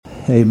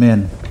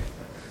Amen.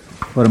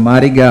 What a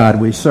mighty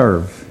God we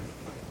serve.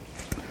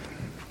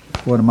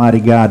 What a mighty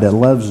God that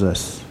loves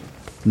us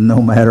no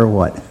matter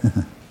what.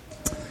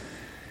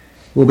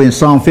 We'll be in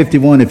Psalm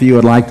 51 if you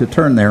would like to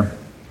turn there.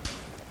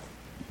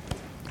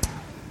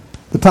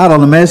 The title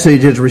of the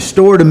message is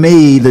Restore to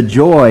Me the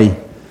Joy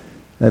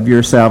of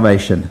Your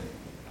Salvation.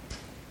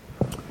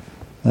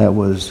 That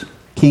was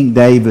King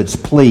David's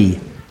plea,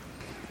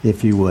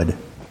 if you would.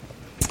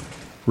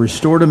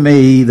 Restore to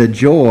me the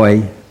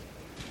joy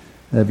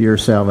of your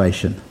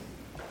salvation.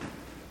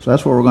 So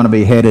that's where we're going to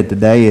be headed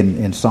today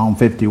in Psalm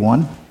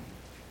 51.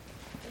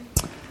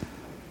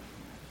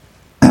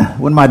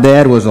 When my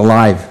dad was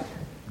alive,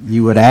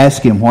 you would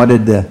ask him, what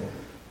did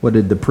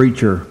the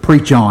preacher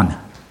preach on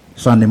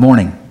Sunday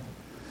morning?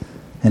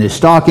 And his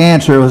stock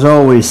answer was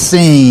always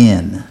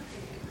sin.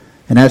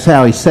 And that's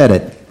how he said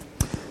it.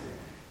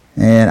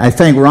 And I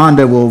think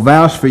Rhonda will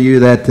vouch for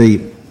you that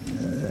the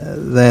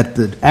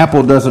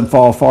apple doesn't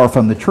fall far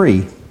from the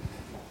tree,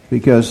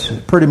 because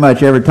pretty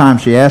much every time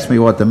she asks me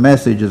what the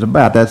message is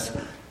about,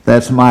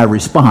 that's my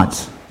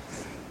response.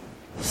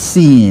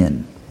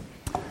 Sin.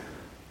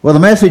 Well, the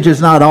message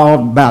is not all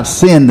about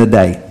sin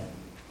today.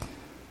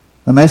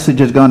 The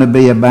message is going to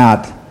be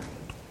about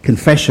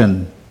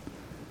confession.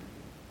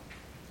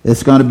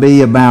 It's going to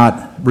be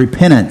about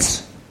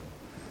repentance.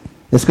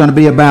 It's going to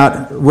be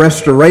about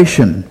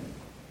restoration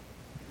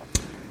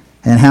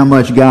and how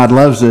much God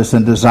loves us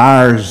and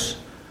desires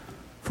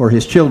for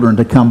His children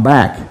to come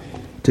back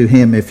to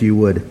Him, if you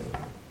would.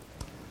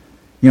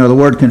 You know, the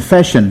word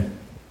confession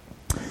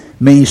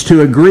means to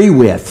agree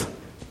with.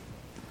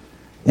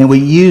 And we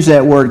use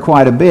that word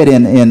quite a bit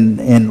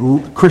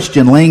in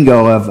Christian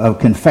lingo of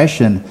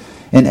confession.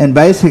 And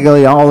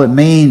basically all it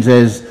means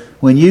is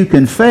when you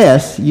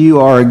confess, you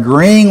are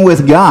agreeing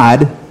with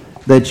God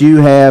that you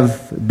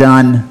have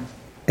done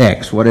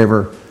X,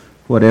 whatever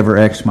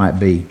X might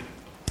be.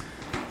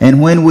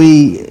 And when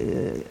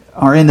we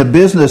are in the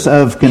business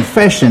of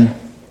confession,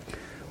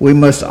 we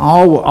must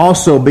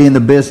also be in the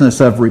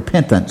business of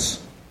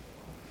repentance.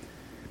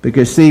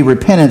 Because, see,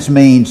 repentance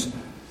means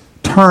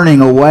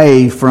turning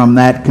away from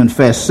that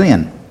confessed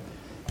sin.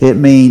 It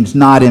means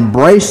not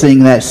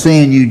embracing that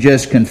sin you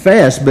just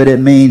confessed, but it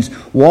means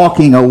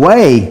walking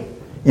away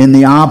in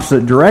the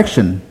opposite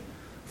direction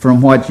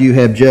from what you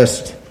have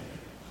just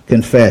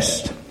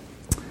confessed.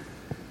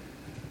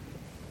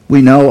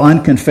 We know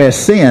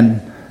unconfessed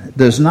sin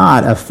does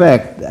not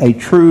affect a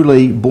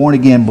truly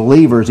born-again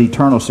believer's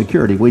eternal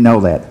security. We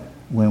know that.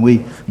 When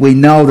we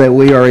know that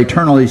we are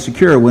eternally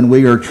secure when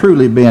we are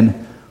truly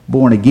been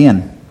born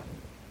again.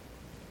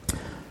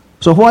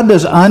 So what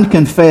does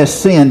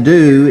unconfessed sin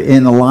do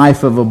in the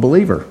life of a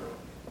believer?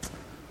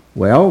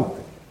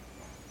 Well,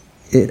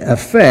 it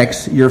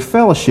affects your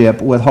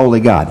fellowship with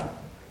Holy God.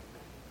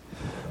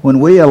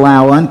 When we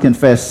allow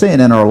unconfessed sin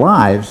in our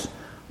lives,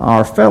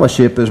 our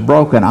fellowship is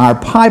broken. Our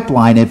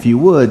pipeline, if you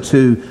would,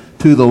 to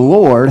the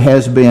Lord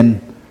has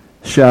been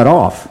shut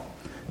off.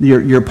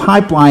 Your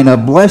pipeline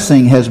of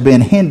blessing has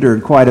been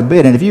hindered quite a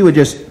bit. And if you would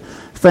just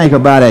think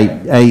about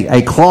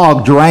a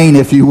clogged drain,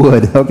 if you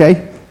would,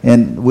 okay?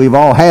 And we've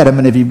all had them,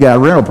 and if you've got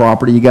rental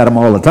property, you got them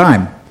all the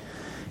time.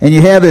 And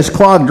you have this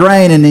clogged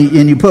drain, and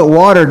you put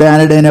water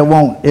down it, and it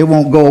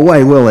won't go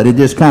away, will it? It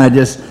just kind of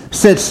just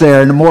sits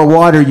there, and the more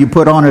water you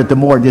put on it, the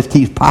more it just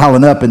keeps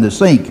piling up in the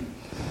sink.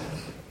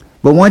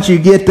 But once you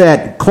get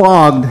that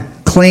clogged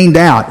cleaned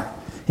out,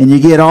 and you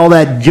get all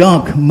that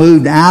junk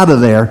moved out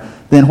of there,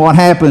 then what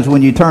happens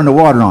when you turn the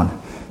water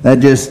on?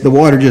 The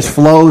water just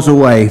flows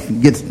away,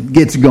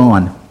 gets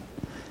gone.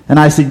 And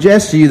I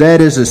suggest to you that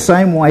is the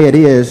same way it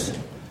is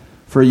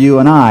for you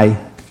and I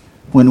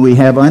when we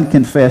have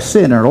unconfessed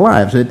sin in our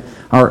lives.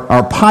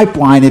 Our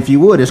pipeline, if you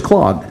would, is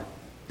clogged.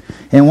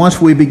 And once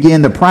we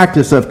begin the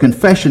practice of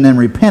confession and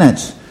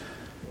repentance,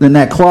 then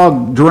that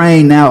clogged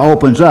drain now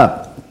opens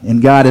up,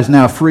 and God is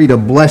now free to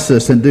bless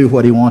us and do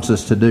what He wants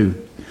us to do.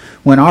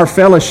 When our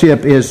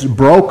fellowship is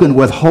broken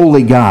with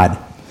Holy God,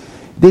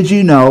 did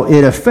you know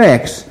it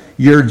affects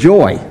your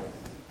joy?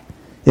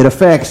 It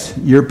affects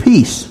your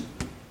peace.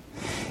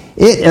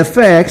 It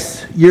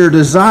affects your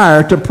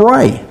desire to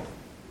pray.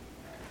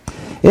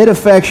 It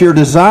affects your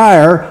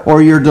desire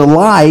or your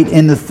delight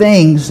in the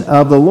things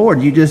of the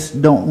Lord. You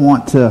just don't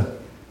want to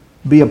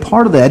be a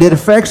part of that. It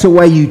affects the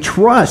way you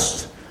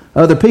trust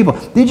other people.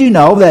 Did you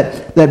know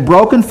that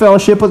broken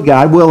fellowship with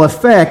God will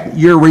affect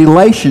your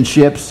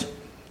relationships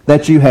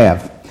that you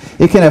have?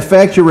 It can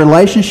affect your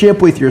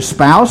relationship with your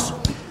spouse,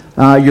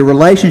 your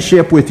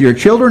relationship with your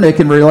children. It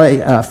can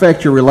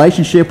affect your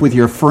relationship with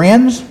your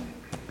friends.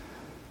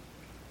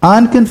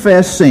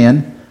 Unconfessed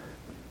sin,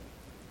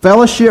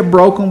 fellowship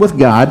broken with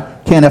God,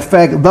 can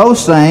affect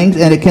those things,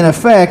 and it can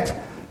affect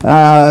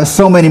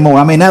so many more.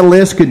 I mean, that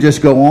list could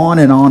just go on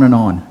and on and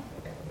on.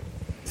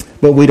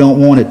 But we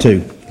don't want it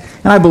to.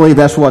 And I believe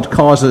that's what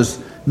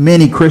causes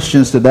many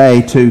Christians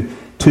today to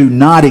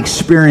not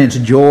experience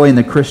joy in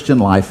the Christian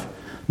life,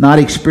 not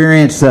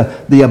experience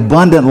the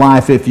abundant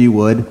life, if you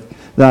would.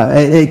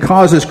 It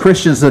causes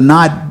Christians to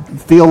not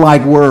feel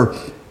like we're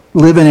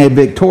living a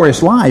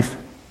victorious life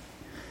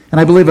And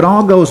I believe it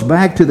all goes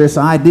back to this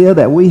idea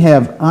that we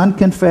have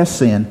unconfessed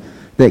sin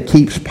that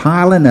keeps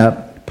piling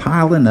up,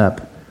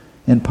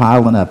 and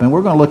piling up. And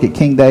we're going to look at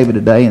King David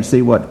today and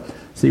see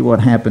what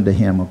happened to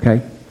him,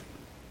 okay?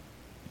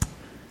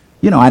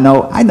 I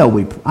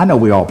know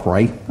we all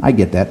pray. I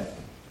get that.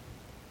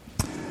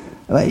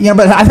 But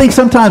I think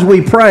sometimes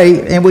we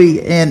pray and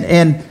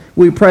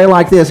we pray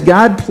like this: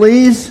 God,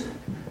 please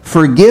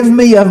forgive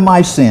me of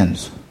my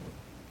sins.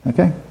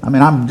 Okay? I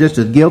mean, I'm just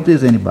as guilty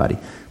as anybody.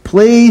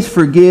 Please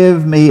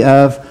forgive me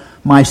of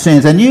my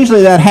sins. And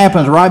usually that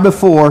happens right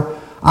before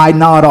I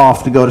nod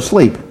off to go to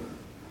sleep.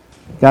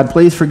 God,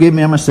 please forgive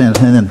me of my sins.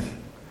 And then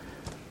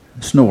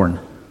snoring.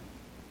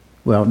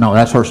 Well, no,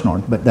 that's her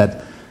snoring, but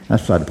that's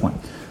beside the point.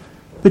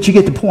 But you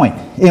get the point.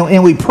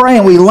 And we pray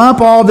and we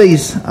lump all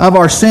these of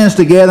our sins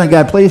together, and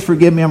God, please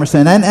forgive me of my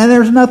sin. And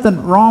there's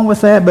nothing wrong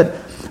with that,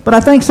 but I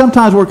think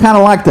sometimes we're kind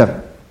of like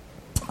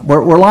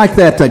we're like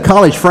that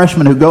college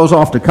freshman who goes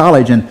off to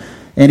college and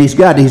he's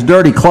got these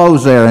dirty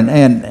clothes there,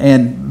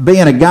 and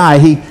being a guy,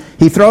 he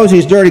throws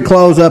his dirty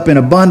clothes up in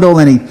a bundle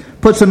and he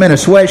puts them in a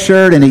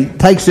sweatshirt, and he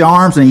takes the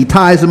arms and he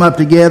ties them up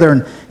together,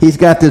 and he's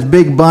got this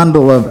big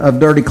bundle of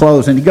dirty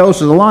clothes, and he goes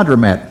to the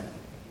laundromat.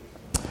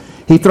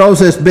 He throws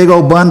this big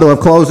old bundle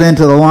of clothes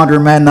into the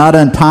laundromat, not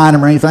untying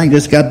them or anything,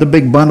 just got the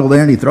big bundle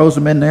there, and he throws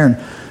them in there,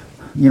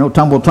 and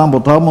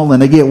tumble,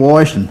 and they get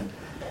washed, and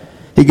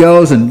he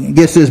goes and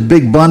gets this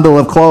big bundle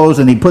of clothes,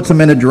 and he puts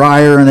them in a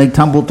dryer, and they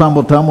tumble,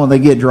 and they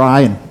get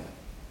dry,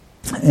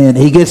 and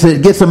he gets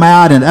them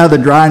out and out of the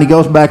dryer, and he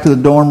goes back to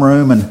the dorm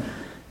room,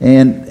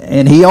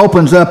 and he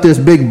opens up this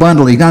big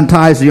bundle. He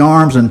unties the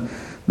arms, and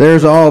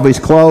there's all of his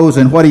clothes,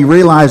 and what he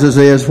realizes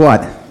is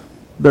what?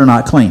 They're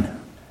not clean.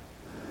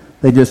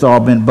 They just all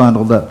been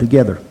bundled up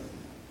together.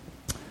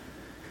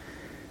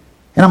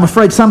 And I'm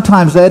afraid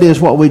sometimes that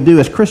is what we do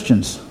as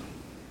Christians.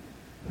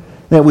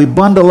 That we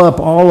bundle up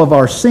all of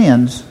our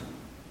sins.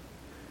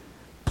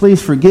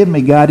 Please forgive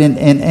me, God,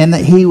 and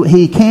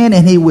He can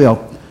and He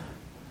will.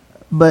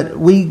 But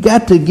we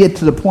got to get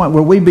to the point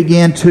where we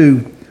begin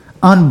to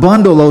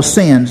unbundle those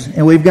sins,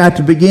 and we've got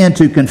to begin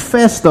to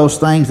confess those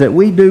things that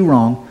we do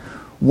wrong,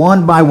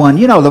 one by one.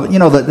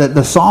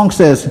 The song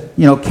says,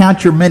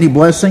 count your many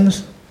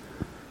blessings,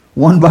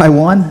 one by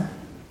one.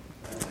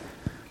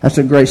 That's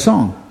a great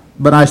song.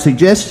 But I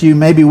suggest to you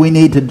maybe we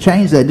need to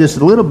change that just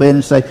a little bit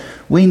and say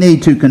we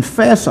need to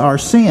confess our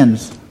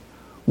sins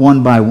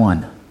one by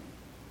one.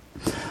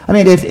 I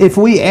mean, if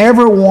we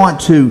ever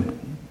want to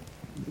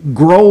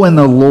grow in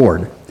the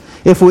Lord,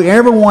 if we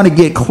ever want to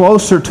get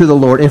closer to the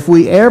Lord, if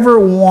we ever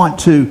want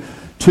to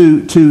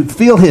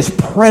feel His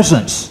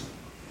presence,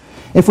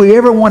 if we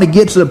ever want to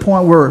get to the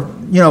point where,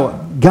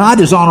 God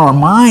is on our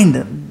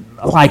mind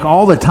like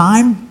all the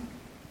time,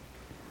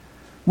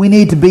 we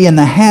need to be in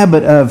the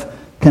habit of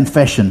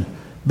confession.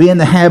 Be in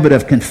the habit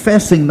of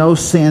confessing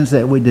those sins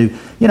that we do.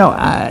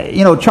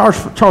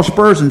 Charles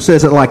Spurgeon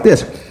says it like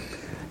this.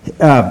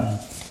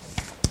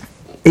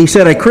 He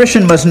said, a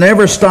Christian must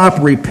never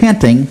stop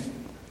repenting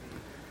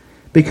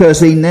because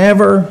he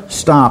never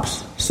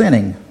stops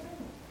sinning.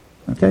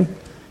 Okay? And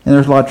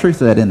there's a lot of truth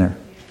to that in there.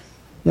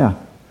 Yeah.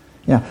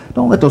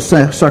 Don't let those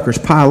suckers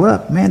pile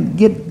up. Man,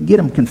 get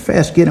them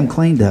confessed. Get them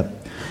cleaned up.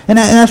 And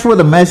that's where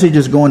the message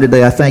is going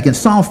today, I think. In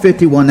Psalm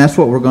 51, that's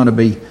what we're going to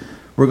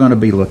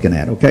be looking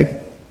at,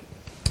 okay?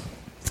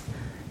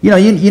 You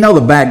know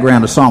the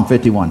background of Psalm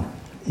 51.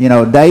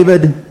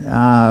 David,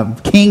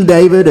 King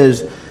David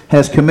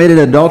has committed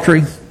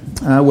adultery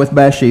with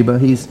Bathsheba.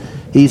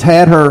 He's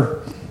had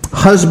her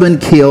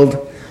husband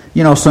killed.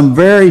 Some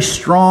very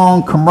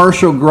strong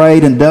commercial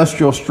grade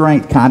industrial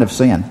strength kind of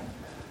sin.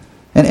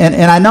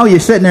 And I know you're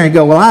sitting there and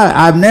go, well,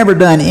 I've never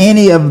done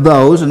any of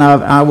those, and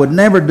I would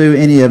never do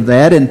any of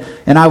that,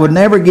 and I would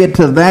never get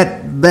to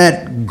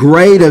that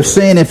grade of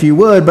sin, if you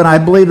would, but I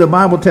believe the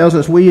Bible tells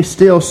us we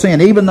still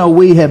sin. Even though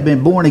we have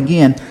been born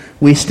again,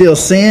 we still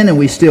sin, and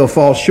we still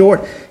fall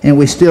short, and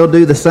we still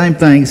do the same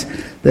things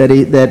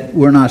that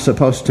we're not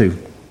supposed to.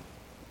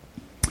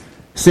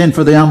 Sin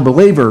for the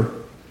unbeliever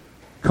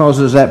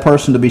causes that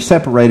person to be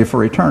separated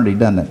for eternity,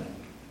 doesn't it?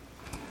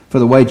 For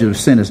the wages of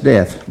sin is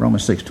death,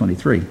 Romans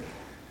 6:23.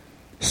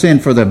 Sin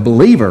for the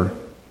believer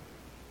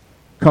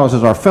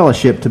causes our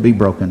fellowship to be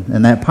broken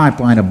and that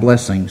pipeline of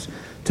blessings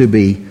to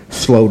be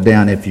slowed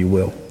down, if you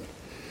will.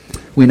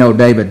 We know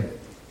David,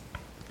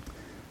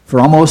 for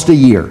almost a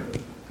year,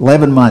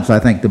 11 months, I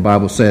think the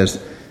Bible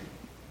says,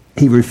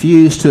 he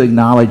refused to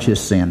acknowledge his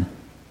sin.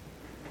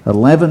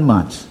 11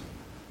 months.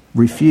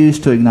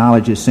 Refused to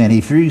acknowledge his sin. He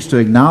refused to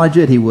acknowledge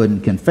it. He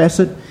wouldn't confess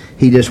it.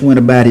 He just went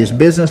about his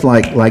business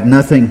like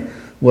nothing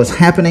was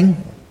happening.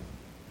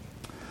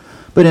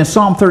 But in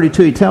Psalm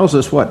 32, he tells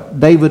us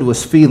what David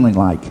was feeling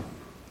like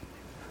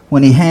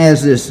when he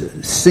has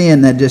this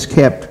sin that just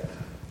kept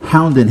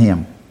hounding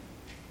him.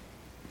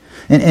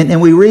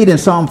 And we read in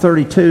Psalm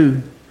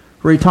 32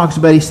 where he talks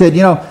about, he said,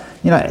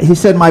 he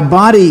said, my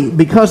body,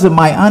 because of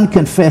my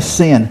unconfessed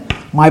sin,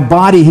 my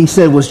body, he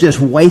said, was just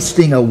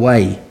wasting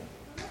away.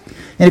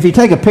 And if you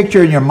take a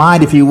picture in your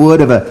mind, if you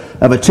would, of a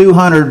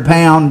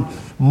 200-pound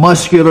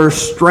muscular,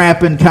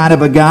 strapping kind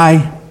of a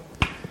guy.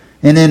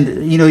 And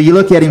then, you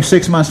look at him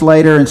 6 months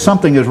later and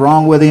something is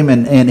wrong with him,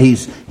 and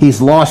he's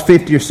lost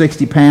 50 or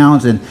 60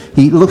 pounds, and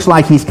he looks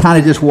like he's kind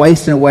of just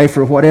wasting away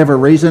for whatever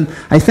reason.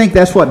 I think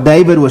that's what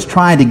David was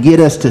trying to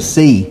get us to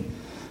see,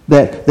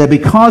 that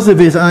because of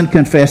his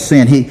unconfessed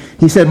sin,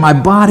 he said, my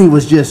body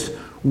was just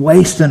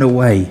wasting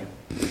away.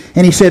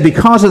 And he said,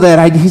 because of that,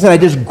 I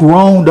just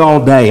groaned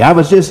all day. I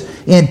was just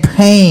in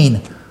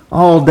pain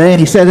all day. And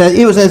he said that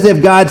it was as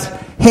if God's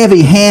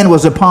heavy hand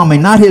was upon me.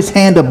 Not his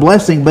hand of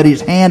blessing, but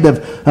his hand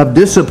of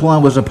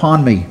discipline was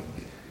upon me.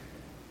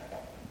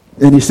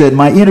 And he said,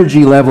 my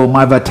energy level,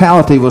 my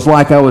vitality was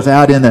like I was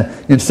out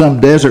in some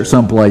desert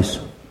someplace.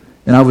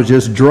 And I was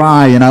just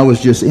dry and I was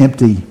just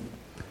empty.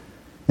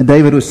 And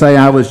David would say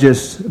I was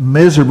just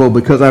miserable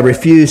because I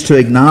refused to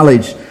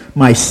acknowledge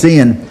my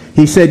sin.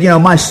 He said,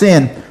 my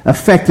sin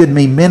affected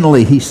me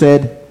mentally. He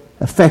said,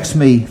 affects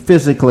me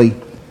physically.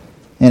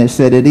 And it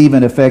said it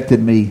even affected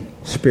me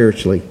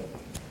spiritually.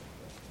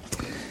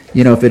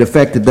 If it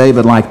affected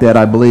David like that,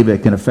 I believe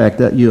it can affect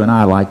you and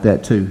I like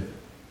that too.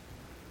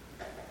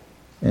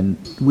 And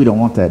we don't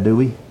want that, do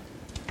we?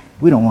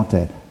 We don't want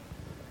that.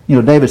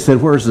 David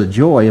said, where's the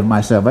joy of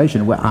my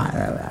salvation?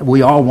 Well,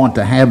 we all want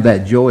to have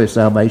that joy of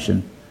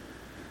salvation.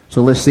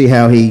 So let's see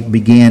how he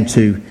began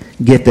to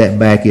get that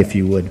back, if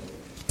you would.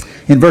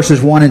 In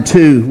verses 1 and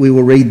 2, we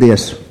will read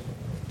this.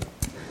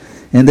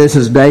 And this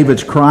is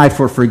David's cry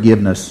for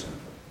forgiveness.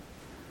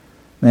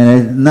 Man,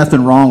 there's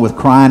nothing wrong with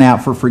crying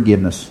out for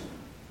forgiveness.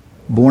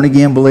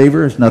 Born-again believer,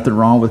 there's nothing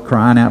wrong with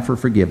crying out for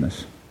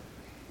forgiveness.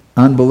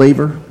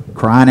 Unbeliever,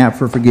 crying out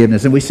for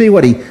forgiveness. And we see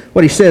what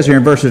he says here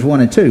in verses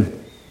 1 and 2.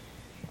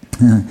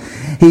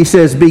 He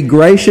says, be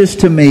gracious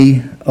to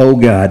me, O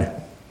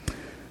God,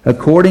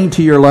 according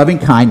to your loving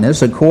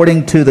kindness,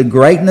 according to the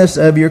greatness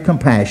of your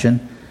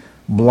compassion.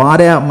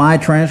 Blot out my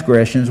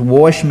transgressions,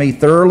 wash me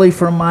thoroughly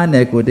from my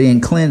iniquity,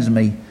 and cleanse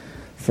me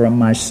from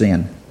my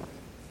sin.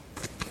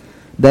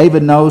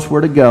 David knows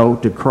where to go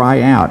to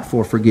cry out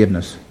for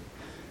forgiveness.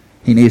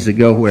 He needs to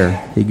go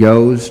where? He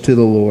goes to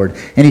the Lord.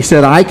 And he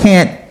said, I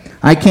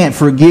can't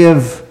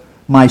forgive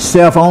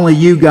myself. Only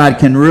you, God,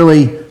 can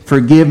really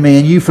forgive me.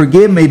 And you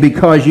forgive me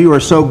because you are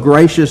so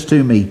gracious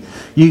to me.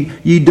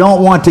 You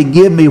don't want to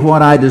give me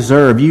what I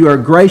deserve. You are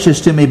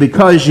gracious to me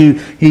because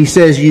he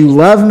says, you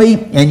love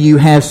me and you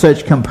have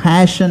such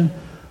compassion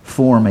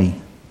for me.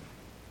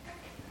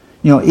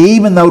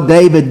 Even though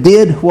David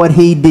did what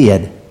he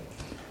did,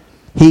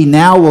 he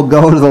now will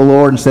go to the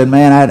Lord and say,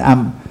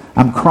 man,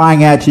 I'm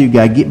crying out to you,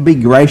 God. Be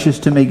gracious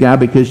to me, God,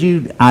 because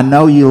I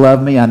know you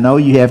love me. I know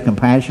you have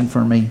compassion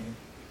for me.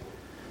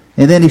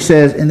 And then he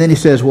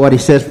says what? He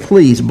says,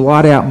 please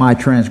blot out my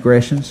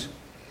transgressions.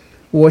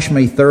 Wash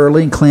me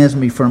thoroughly and cleanse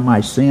me from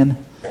my sin.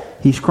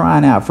 He's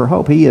crying out for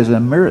hope. He is a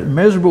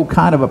miserable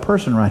kind of a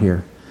person right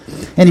here.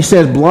 And he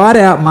says, blot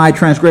out my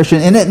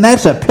transgression. And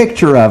that's a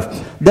picture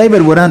of,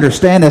 David would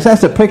understand this.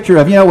 That's a picture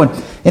of, when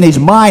in his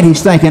mind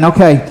he's thinking,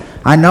 okay,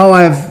 I know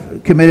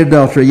I've committed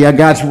adultery. Yeah,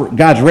 God's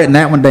written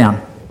that one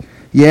down.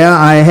 Yeah,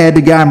 I had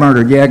the guy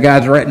murdered. Yeah,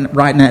 God's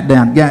writing that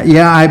down.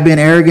 Yeah, I've been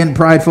arrogant,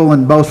 prideful,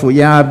 and boastful.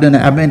 Yeah, I've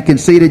been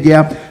conceited.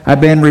 Yeah, I've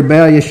been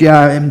rebellious.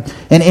 Yeah,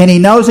 and he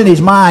knows in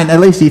his mind, at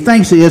least he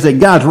thinks he is, that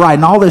God's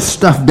writing all this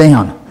stuff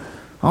down,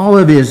 all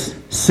of his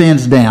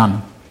sins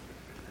down.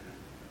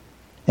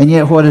 And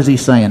yet, what is he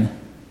saying?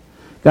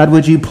 God,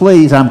 would you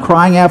please? I'm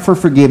crying out for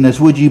forgiveness.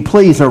 Would you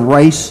please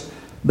erase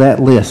that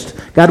list?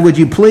 God, would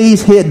you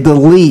please hit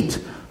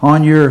delete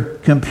on your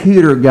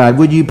computer, God?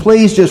 Would you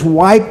please just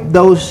wipe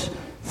those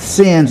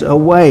sins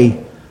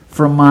away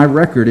from my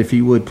record, if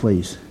you would,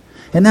 please?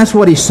 And that's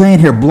what he's saying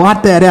here.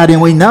 Blot that out.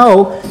 And we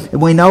know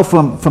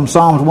from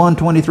Psalms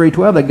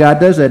 123:12 that God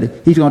does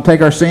that. He's going to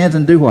take our sins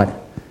and do what?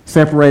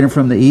 Separate them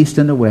from the east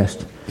and the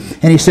west.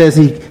 And he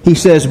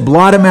says,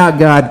 blot them out,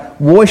 God.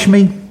 Wash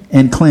me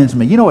and cleanse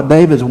me. You know what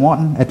David's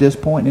wanting at this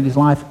point in his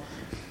life?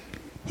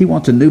 He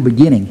wants a new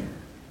beginning.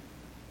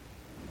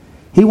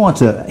 He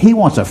wants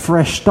a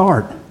fresh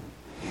start.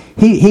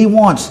 He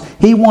wants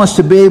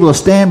to be able to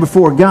stand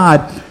before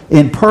God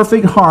in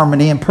perfect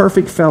harmony and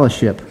perfect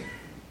fellowship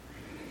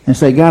and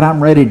say, God,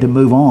 I'm ready to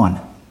move on.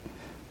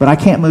 But I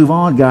can't move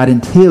on, God,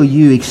 until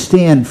you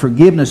extend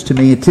forgiveness to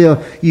me,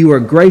 until you are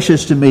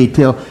gracious to me,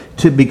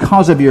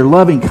 because of your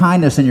loving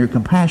kindness and your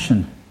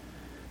compassion.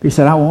 He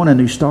said, I want a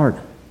new start.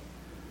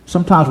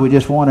 Sometimes we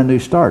just want a new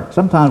start.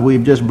 Sometimes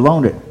we've just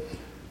blown it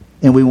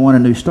and we want a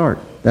new start.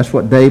 That's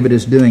what David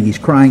is doing. He's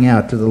crying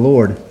out to the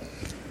Lord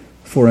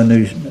for a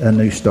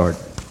new start.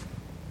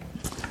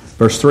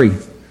 Verse 3.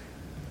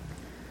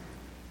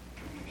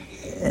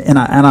 And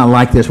I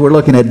like this. We're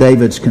looking at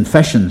David's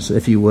confessions,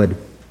 if you would.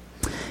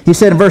 He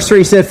said in verse 3,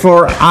 he said,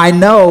 for I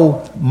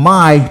know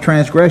my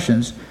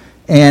transgressions,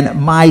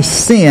 and my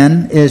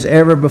sin is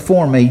ever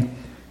before me,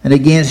 and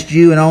against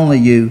you and only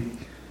you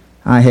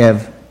I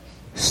have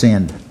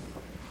sinned.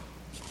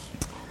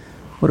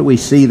 What do we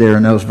see there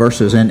in those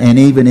verses, and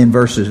even in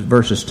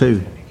verses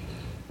 2?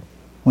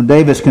 When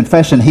David's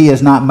confession, he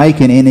is not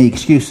making any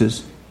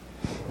excuses.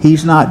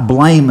 He's not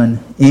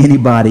blaming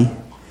anybody.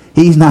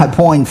 He's not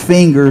pointing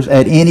fingers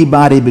at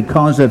anybody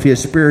because of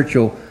his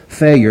spiritual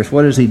failures.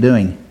 What is he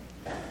doing?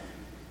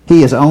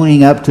 He is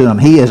owning up to them.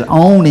 He is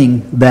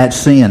owning that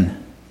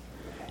sin.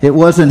 It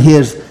wasn't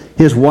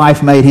his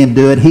wife made him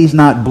do it. He's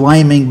not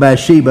blaming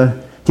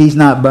Bathsheba. He's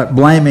not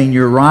blaming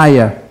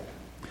Uriah.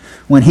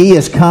 When he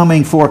is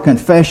coming for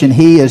confession,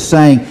 he is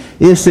saying,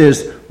 this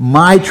is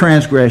my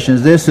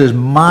transgressions. This is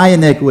my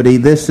iniquity.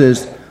 This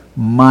is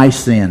my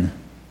sin.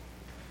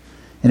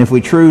 And if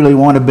we truly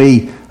want to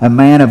be a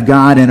man of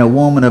God and a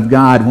woman of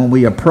God, when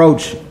we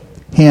approach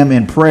him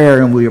in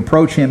prayer and we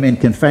approach him in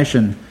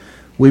confession,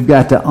 we've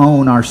got to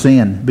own our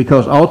sin,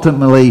 because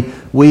ultimately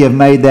we have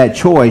made that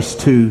choice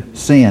to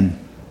sin.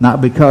 Not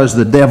because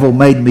the devil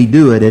made me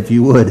do it, if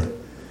you would.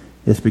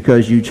 It's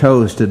because you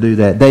chose to do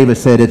that. David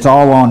said, it's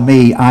all on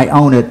me. I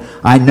own it.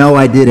 I know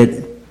I did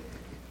it.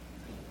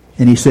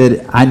 And he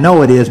said, I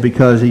know it is,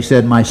 because he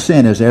said, my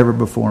sin is ever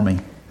before me.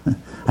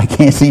 I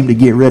can't seem to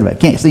get rid of it.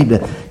 Can't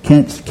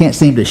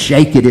seem to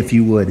shake it, if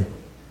you would.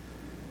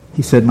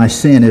 He said, my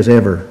sin is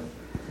ever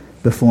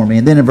before me.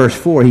 And then in verse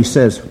 4, he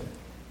says,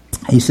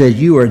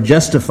 you are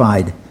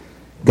justified,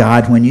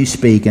 God, when you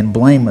speak, and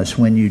blameless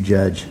when you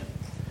judge.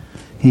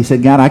 He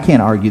said, God, I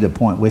can't argue the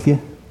point with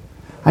you.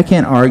 I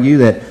can't argue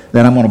that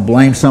I'm going to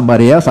blame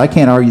somebody else. I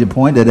can't argue the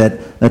point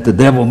that the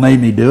devil made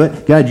me do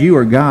it. God, you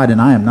are God,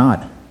 and I am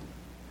not.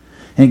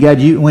 And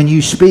God, when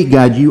you speak,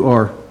 God, you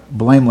are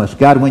blameless.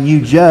 God, when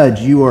you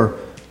judge, you are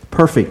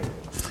perfect.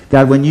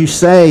 God, when you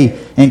say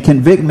and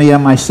convict me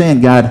of my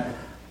sin, God,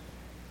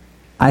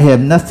 I have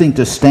nothing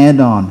to stand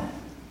on,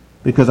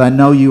 because I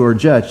know you are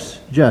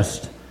just,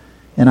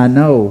 and I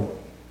know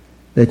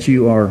that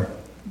you are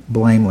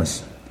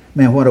blameless.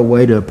 Man, what a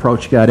way to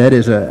approach God. That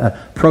is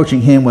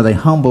approaching him with a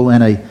humble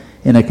and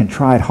a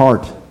contrite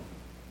heart.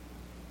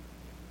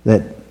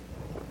 That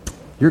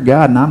you're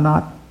God and I'm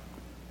not,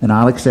 and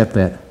I'll accept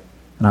that.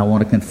 And I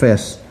want to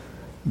confess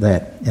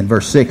that. In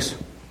verse 6,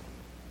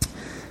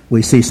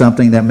 we see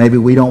something that maybe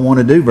we don't want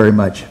to do very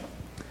much.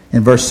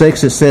 In verse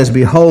 6 it says,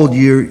 behold,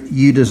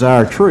 you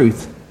desire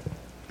truth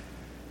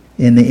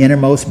in the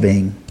innermost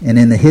being, and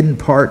in the hidden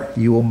part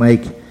you will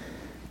make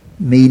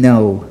me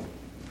know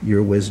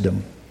your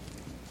wisdom.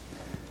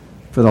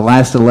 For the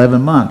last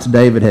 11 months,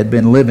 David had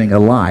been living a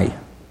lie.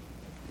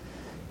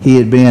 He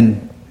had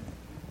been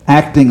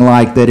acting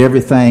like that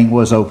everything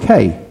was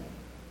okay.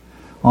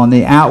 On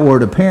the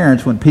outward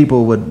appearance, when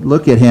people would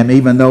look at him,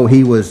 even though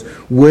he was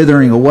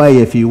withering away,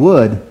 if you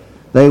would,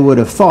 they would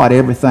have thought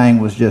everything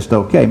was just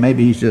okay.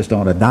 Maybe he's just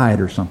on a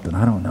diet or something.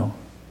 I don't know.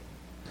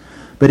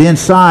 But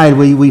inside,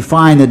 we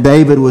find that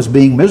David was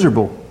being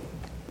miserable.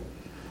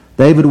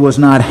 David was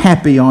not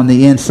happy on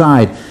the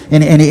inside.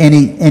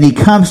 And he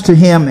comes to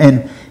him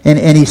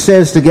and he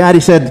says to God,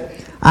 he said,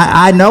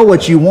 I know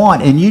what you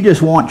want, and you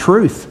just want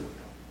truth.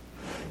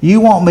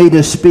 You want me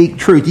to speak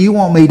truth. You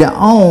want me to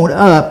own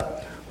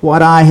up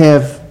what I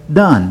have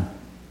done.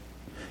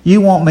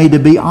 You want me to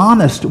be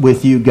honest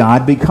with you,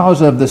 God,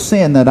 because of the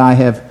sin that I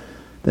have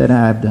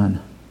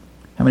done.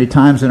 How many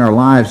times in our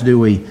lives do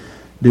we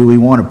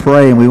want to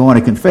pray and we want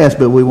to confess,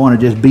 but we want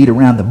to just beat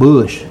around the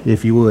bush,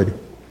 if you would?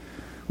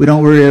 We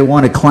don't really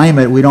want to claim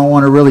it. We don't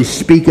want to really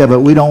speak of it.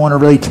 We don't want to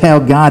really tell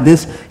God,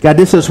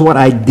 this is what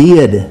I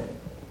did.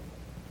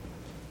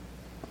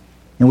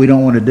 And we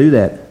don't want to do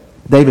that.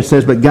 David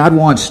says, but God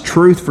wants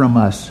truth from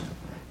us.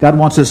 God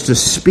wants us to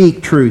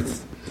speak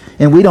truth.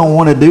 And we don't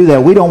want to do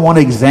that. We don't want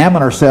to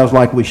examine ourselves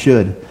like we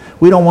should.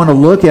 We don't want to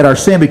look at our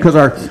sin, because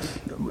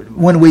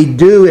when we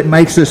do, it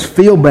makes us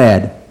feel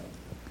bad.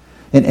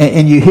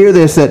 And you hear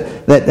this,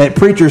 that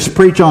preachers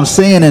preach on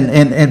sin,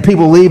 and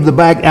people leave the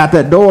back out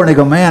that door and they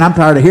go, man, I'm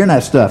tired of hearing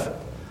that stuff.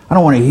 I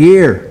don't want to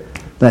hear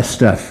that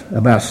stuff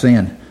about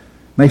sin.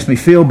 Makes me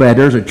feel bad.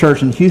 There's a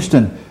church in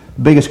Houston,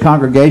 biggest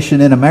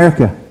congregation in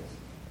America.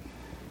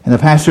 And the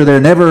pastor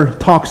there never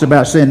talks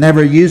about sin,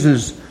 never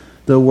uses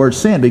the word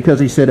sin, because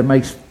he said it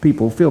makes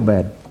people feel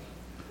bad.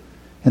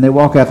 And they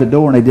walk out the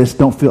door and they just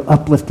don't feel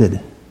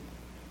uplifted.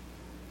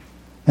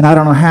 And I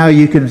don't know how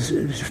you can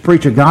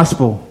preach a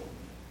gospel.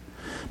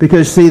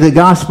 Because, see, the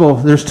gospel,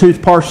 there's two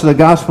parts to the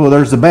gospel.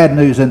 There's the bad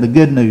news and the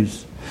good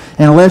news.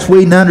 And unless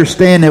we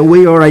understand that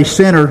we are a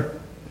sinner,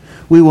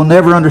 we will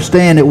never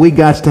understand that we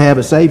got to have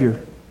a Savior.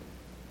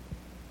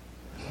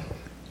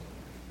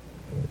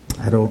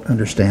 I don't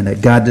understand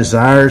that. God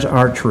desires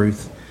our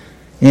truth.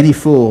 Any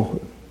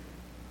fool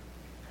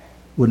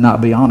would not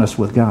be honest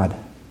with God.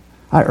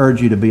 I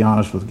urge you to be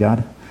honest with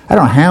God. I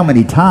don't know how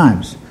many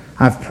times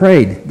I've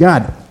prayed,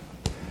 God,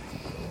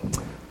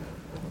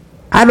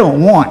 I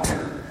don't want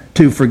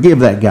to forgive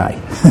that guy.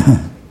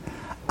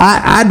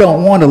 I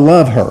don't want to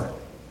love her.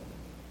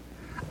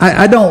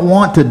 I don't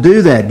want to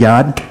do that,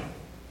 God.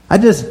 I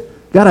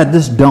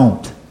just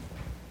don't.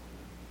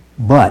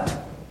 But,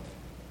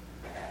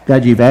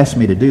 God, you've asked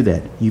me to do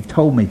that. You've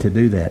told me to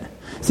do that.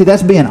 See,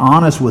 that's being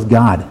honest with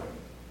God.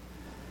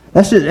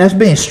 That's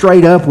being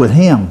straight up with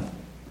Him.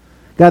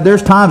 God,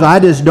 there's times I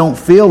just don't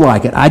feel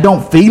like it. I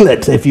don't feel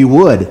it, if you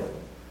would.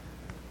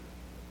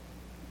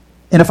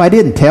 And if I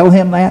didn't tell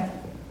Him that,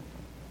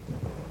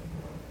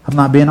 I'm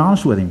not being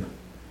honest with Him.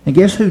 And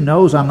guess who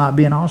knows I'm not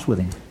being honest with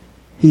him?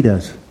 He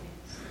does.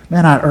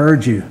 Man, I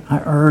urge you,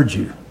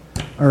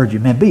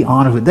 man, be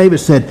honest with him. David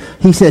said,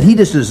 he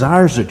just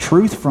desires the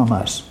truth from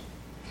us.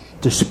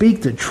 To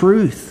speak the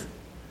truth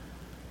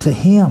to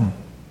him.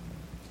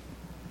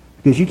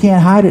 Because you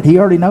can't hide it. He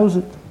already knows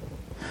it.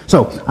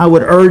 So I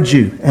would urge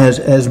you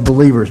as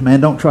believers,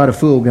 man, don't try to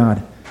fool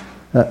God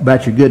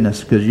about your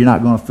goodness, because you're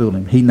not going to fool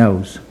him. He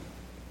knows.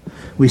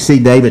 We see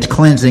David's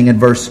cleansing in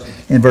verse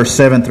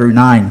 7 through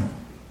 9.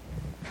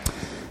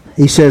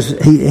 He says,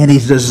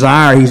 his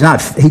desire,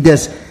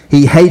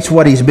 he hates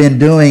what he's been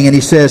doing, and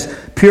he says,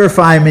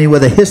 purify me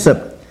with a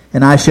hyssop,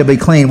 and I shall be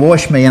clean.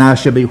 Wash me, and I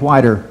shall be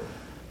whiter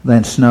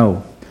than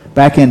snow.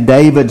 Back in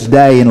David's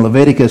day in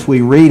Leviticus,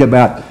 we read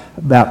about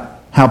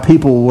how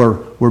people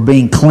were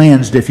being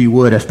cleansed, if you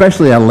would,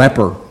 especially a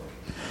leper.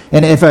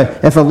 And if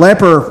a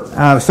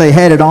leper, say,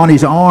 had it on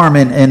his arm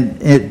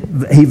and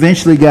he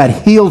eventually got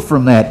healed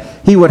from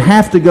that, he would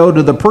have to go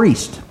to the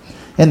priest.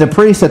 And the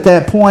priest at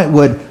that point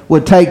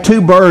would take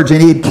 2 birds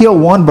and he'd kill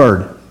 1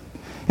 bird.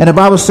 And the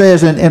Bible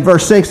says in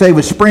verse 6, they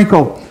would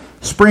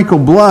sprinkle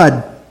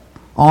blood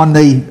on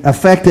the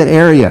affected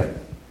area.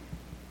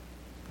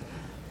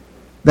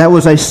 That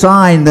was a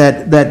sign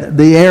that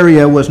the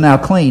area was now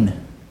clean.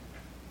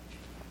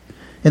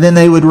 And then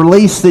they would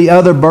release the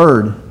other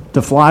bird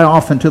to fly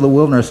off into the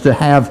wilderness to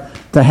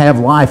have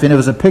life. And it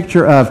was a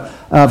picture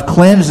of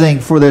cleansing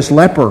for this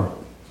leper.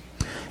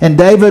 And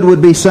David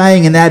would be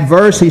saying in that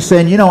verse, he's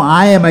saying,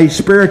 I am a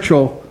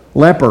spiritual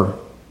leper.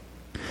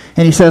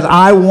 And he says,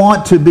 I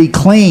want to be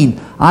clean.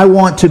 I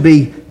want to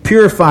be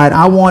purified.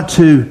 I want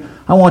to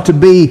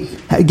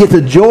get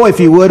the joy, if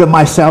you would, of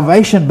my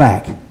salvation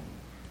back.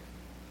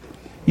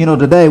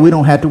 Today we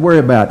don't have to worry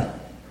about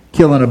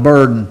killing a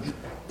bird and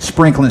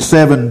sprinkling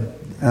 7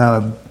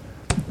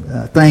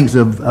 things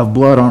of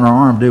blood on our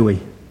arm, do we?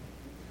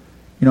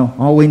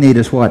 All we need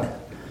is what?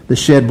 The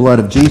shed blood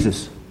of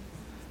Jesus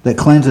that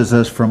cleanses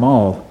us from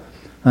all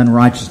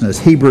unrighteousness.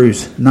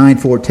 Hebrews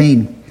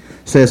 9:14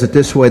 says it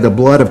this way, the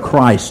blood of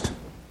Christ,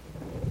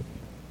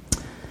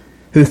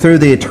 who through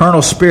the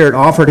eternal Spirit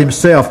offered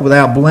himself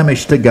without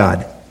blemish to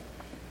God.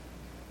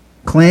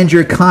 Cleanse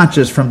your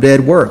conscience from dead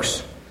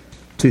works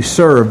to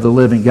serve the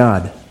living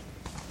God.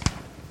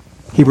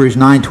 Hebrews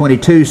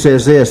 9:22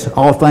 says this,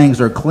 all things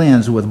are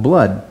cleansed with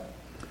blood,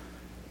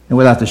 and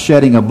without the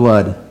shedding of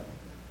blood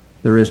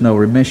there is no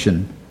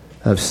remission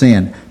of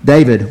sin.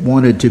 David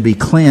wanted to be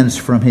cleansed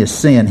from his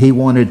sin. He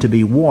wanted to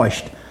be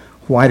washed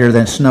whiter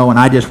than snow. And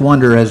I just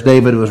wonder, as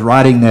David was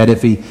writing that,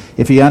 if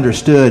he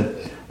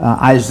understood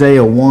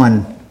Isaiah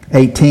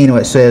 1:18,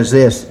 where it says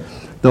this,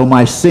 though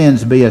my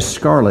sins be as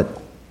scarlet,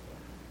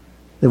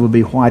 they would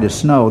be white as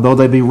snow. Though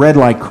they be red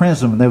like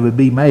crimson, they would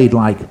be made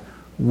like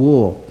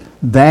wool.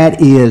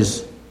 That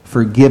is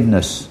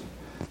forgiveness.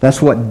 That's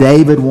what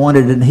David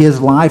wanted in his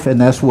life, and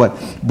that's what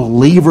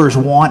believers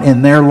want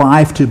in their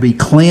life, to be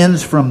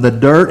cleansed from the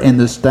dirt and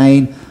the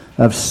stain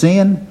of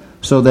sin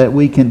so that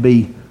we can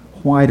be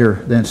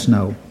whiter than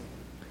snow.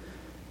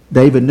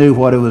 David knew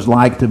what it was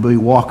like to be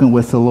walking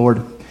with the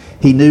Lord.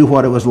 He knew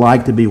what it was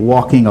like to be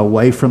walking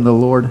away from the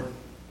Lord.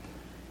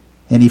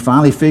 And he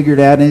finally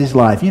figured out in his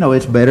life,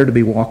 it's better to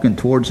be walking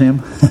towards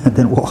him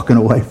than walking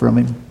away from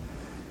him.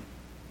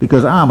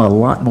 Because I'm a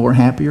lot more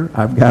happier.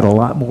 I've got a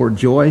lot more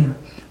joy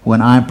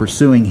when I'm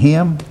pursuing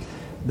him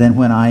than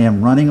when I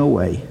am running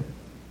away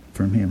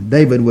from him.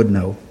 David would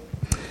know.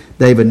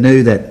 David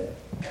knew that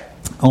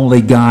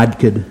only God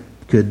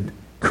could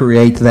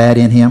create that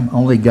in him.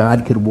 Only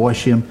God could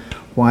wash him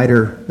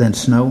whiter than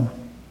snow.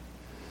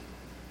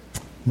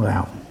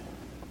 Wow.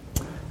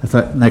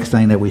 The next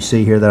thing that we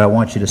see here that I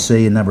want you to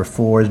see in number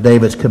 4 is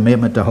David's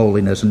commitment to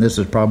holiness, and this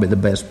is probably the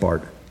best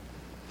part.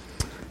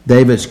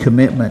 David's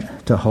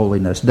commitment to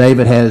holiness.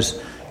 David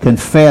has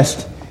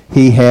confessed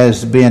he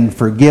has been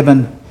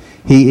forgiven.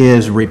 He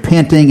is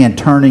repenting and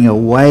turning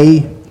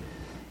away,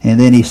 and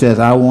then he says,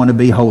 I want to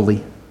be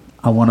holy.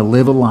 I want to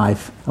live a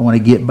life. I want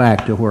to get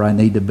back to where I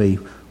need to be.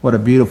 What a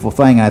beautiful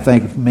thing. I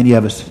think many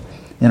of us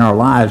in our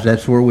lives,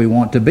 that's where we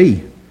want to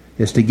be,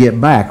 is to get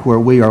back where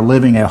we are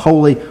living a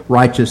holy,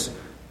 righteous,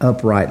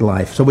 upright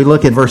life. So we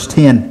look at verse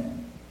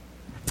 10.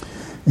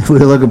 We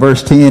look at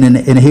verse 10,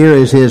 and here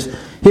is his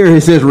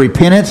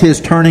repentance, his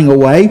turning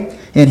away,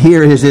 and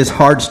here is his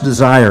heart's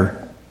desire.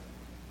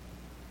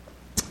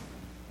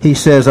 He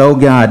says, O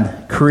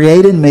God,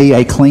 create in me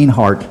a clean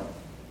heart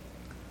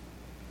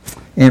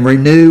and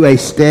renew a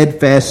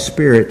steadfast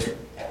spirit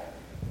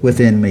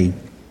within me.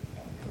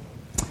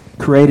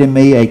 Create in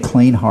me a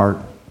clean heart,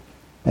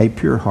 a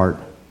pure heart.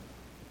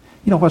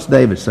 What's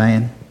David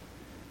saying?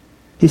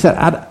 He said,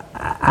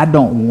 I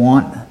don't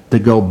want to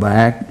go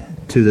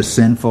back to the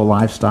sinful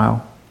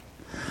lifestyle.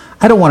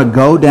 I don't want to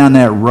go down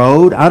that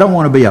road. I don't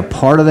want to be a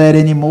part of that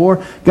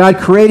anymore. God,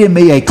 create in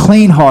me a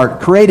clean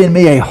heart. Create in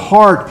me a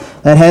heart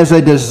that has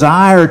a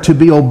desire to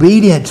be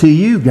obedient to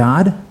you,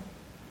 God.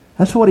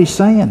 That's what he's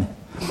saying.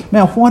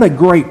 Man, what a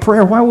great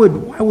prayer. Why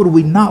would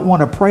we not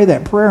want to pray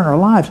that prayer in our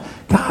lives?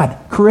 God,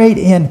 create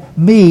in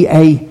me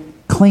a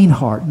clean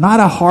heart. Not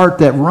a heart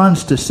that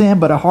runs to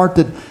sin, but a heart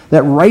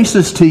that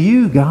races to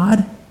you,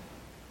 God.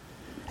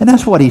 And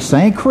that's what he's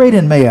saying. Create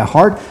in me a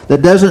heart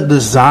that doesn't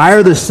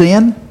desire the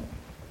sin,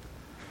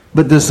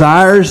 but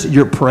desires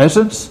your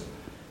presence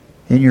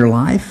in your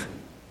life.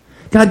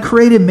 God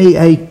created me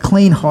a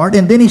clean heart.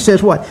 And then he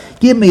says what?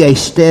 Give me a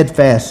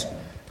steadfast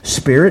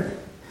spirit.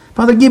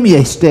 Father, give me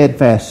a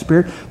steadfast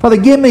spirit. Father,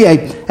 give me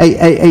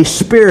a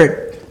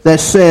spirit that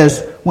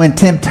says, when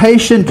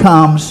temptation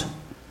comes,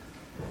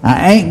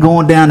 I ain't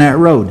going down that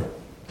road.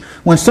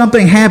 When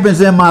something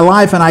happens in my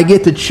life and I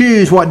get to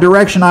choose what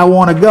direction I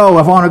want to go,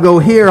 if I want to go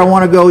here, I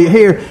want to go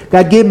here,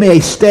 God, give me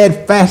a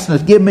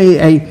steadfastness. Give me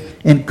a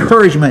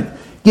encouragement.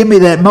 Give me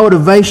that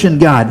motivation,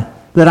 God,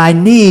 that I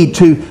need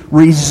to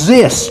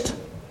resist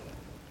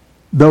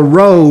the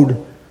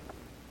road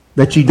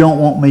that you don't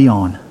want me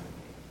on.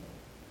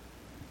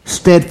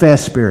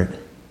 Steadfast spirit.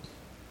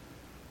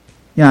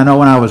 I know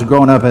when I was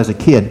growing up as a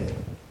kid,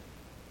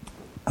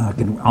 I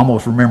can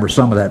almost remember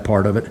some of that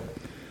part of it.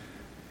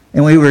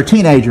 And we were a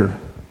teenager.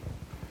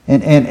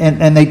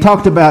 And they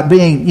talked about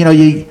being,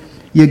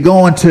 you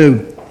go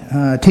into,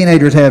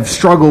 teenagers have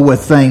struggled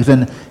with things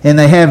and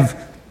they have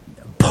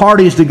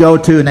parties to go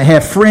to and they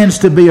have friends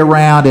to be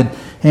around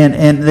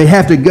and they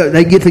have to go,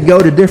 they get to go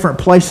to different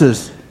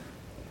places.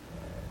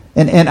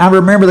 And I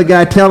remember the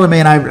guy telling me,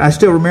 and I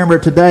still remember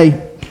it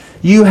today,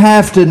 you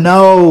have to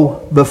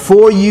know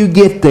before you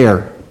get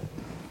there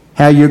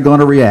how you're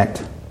going to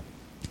react.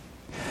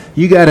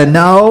 You got to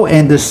know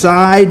and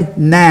decide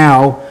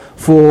now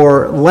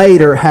for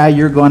later how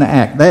you're going to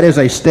act. That is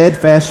a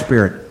steadfast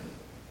spirit.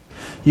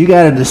 You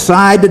got to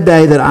decide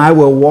today that I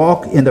will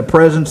walk in the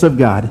presence of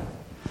God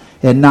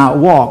and not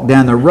walk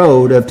down the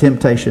road of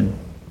temptation.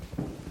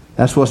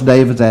 That's what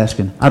David's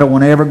asking. I don't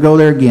want to ever go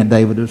there again,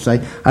 David would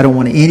say. I don't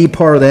want any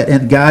part of that.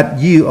 And God,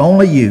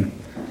 only you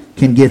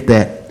can get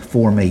that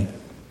for me.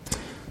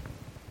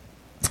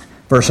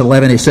 Verse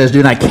 11, he says,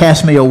 do not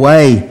cast me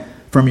away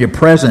from your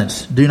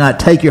presence. Do not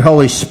take your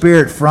Holy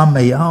Spirit from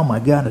me. Oh my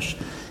gosh.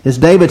 Is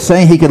David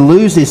saying he could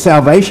lose his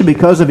salvation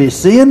because of his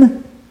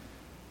sin?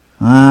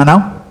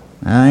 No.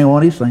 That ain't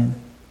what he's saying.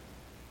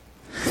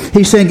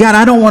 He's saying, God,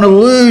 I don't want to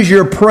lose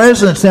your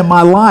presence in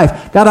my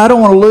life. God, I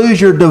don't want to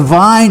lose your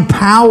divine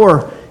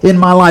power in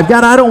my life.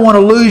 God, I don't want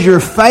to lose your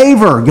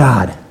favor,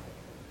 God.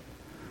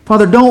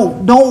 Father,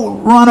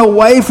 don't run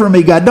away from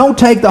me, God. Don't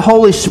take the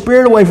Holy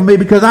Spirit away from me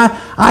because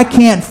I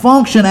can't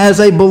function as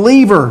a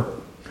believer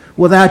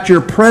without your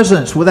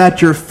presence,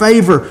 without your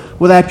favor,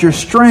 without your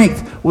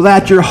strength,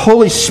 without your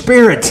Holy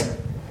Spirit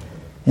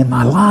in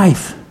my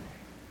life.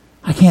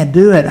 I can't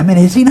do it. I mean,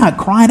 is he not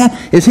crying out?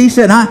 Is he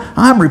saying,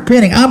 I'm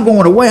repenting, I'm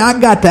going away. I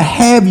got to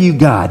have you,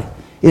 God,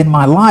 in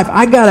my life.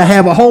 I got to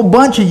have a whole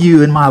bunch of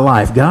you in my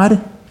life,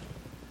 God.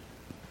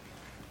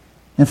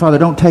 And Father,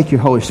 don't take your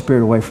Holy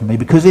Spirit away from me,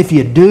 because if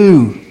you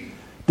do,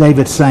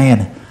 David's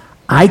saying,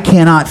 I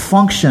cannot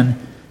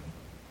function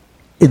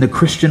in the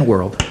Christian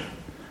world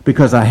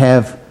because I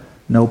have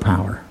no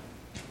power.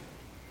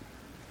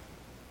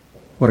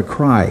 What a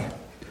cry.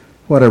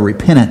 What a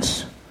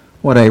repentance.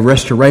 What a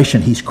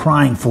restoration he's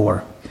crying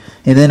for.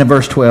 And then in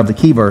verse 12, the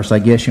key verse, I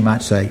guess you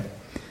might say,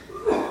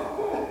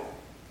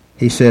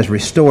 he says,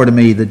 restore to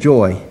me the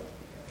joy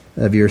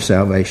of your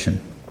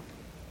salvation.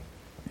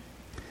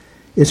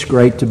 It's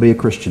great to be a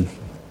Christian.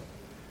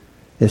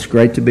 It's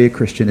great to be a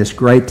Christian. It's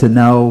great to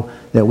know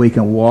that we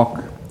can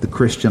walk the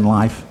Christian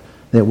life,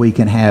 that we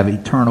can have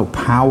eternal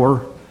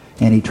power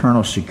and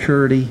eternal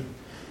security,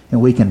 and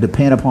we can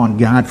depend upon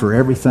God for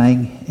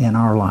everything in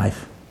our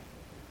life.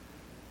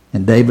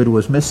 And David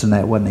was missing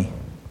that, wasn't he?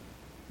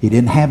 He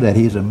didn't have that.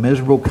 He's a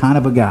miserable kind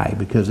of a guy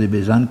because of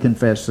his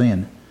unconfessed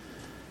sin.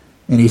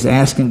 And he's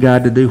asking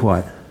God to do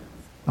what?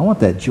 I want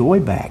that joy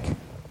back.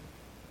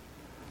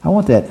 I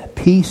want that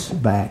peace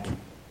back.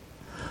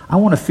 I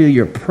want to feel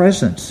your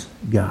presence,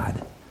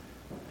 God.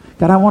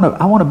 God, I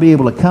want to be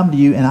able to come to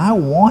you, and I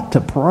want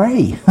to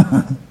pray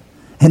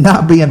and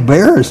not be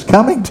embarrassed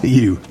coming to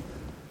you.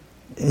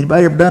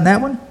 Anybody ever done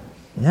that one?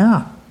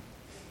 Yeah.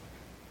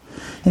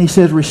 And he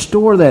says,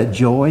 restore that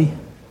joy.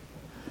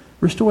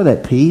 Restore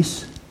that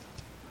peace.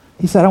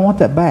 He said, I want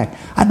that back.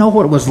 I know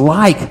what it was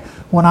like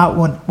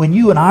when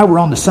you and I were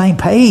on the same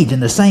page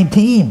and the same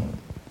team.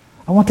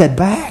 I want that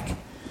back.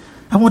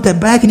 I want that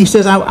back. And he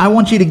says, I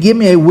want you to give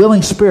me a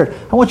willing spirit.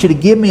 I want you to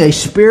give me a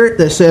spirit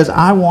that says,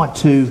 I want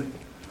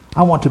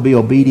to be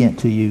obedient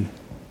to you.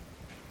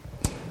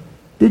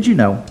 Did you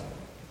know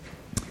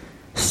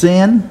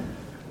sin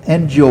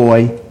and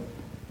joy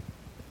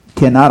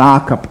cannot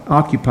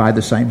occupy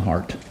the same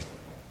heart?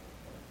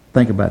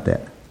 Think about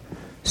that.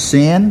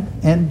 Sin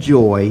and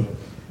joy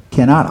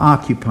cannot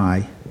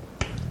occupy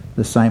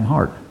the same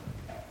heart.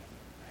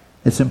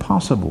 It's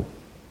impossible.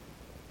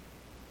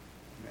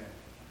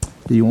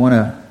 Do you want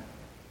to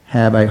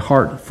have a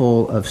heart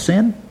full of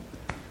sin,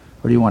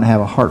 or do you want to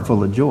have a heart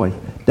full of joy?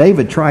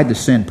 David tried the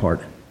sin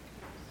part.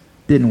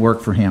 Didn't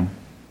work for him.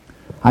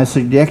 I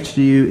suggest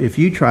to you, if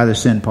you try the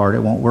sin part, it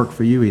won't work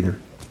for you either,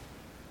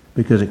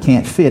 because it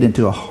can't fit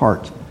into a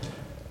heart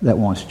that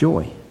wants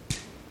joy.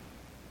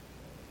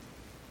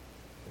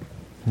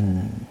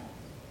 Do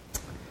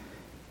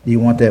you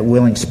want that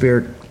willing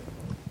spirit?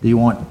 Do you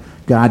want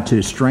God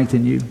to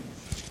strengthen you?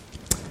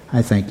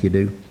 I think you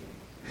do.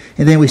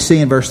 And then we see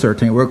in verse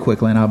 13, real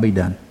quickly, and I'll be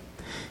done.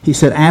 He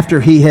said,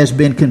 after he has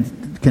been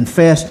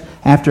confessed,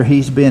 after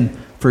he's been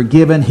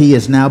forgiven, he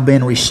has now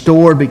been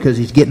restored because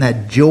he's getting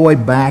that joy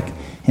back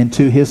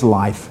into his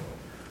life.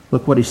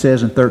 Look what he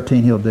says in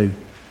 13 he'll do.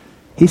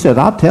 He says,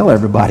 I'll tell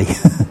everybody.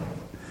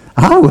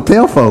 I will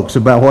tell folks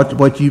about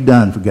what you've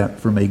done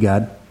for me,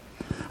 God.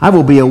 I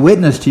will be a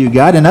witness to you,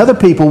 God, and other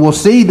people will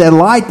see the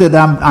light that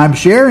I'm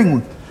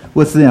sharing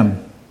with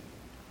them.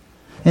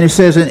 And it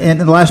says in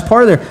the last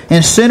part of there,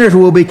 and sinners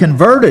will be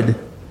converted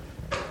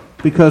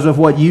because of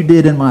what you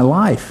did in my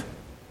life.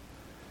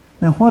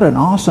 Now, what an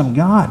awesome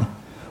God.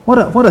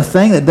 What a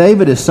thing that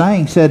David is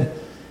saying. He said,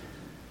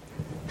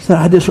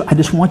 I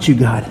just want you,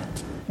 God.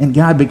 And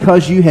God,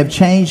 because you have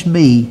changed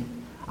me,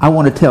 I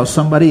want to tell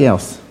somebody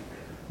else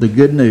the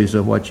good news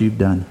of what you've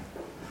done.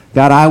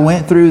 God, I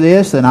went through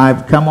this and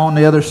I've come on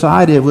the other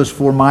side. It was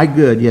for my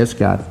good. Yes,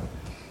 God.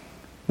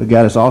 But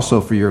God, it's also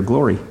for your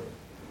glory.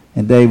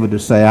 And David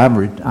would say,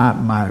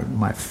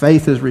 my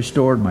faith is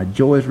restored, my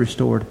joy is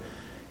restored,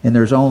 and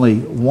there's only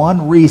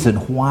one reason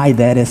why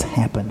that has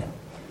happened,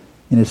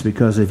 and it's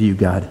because of you,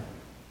 God.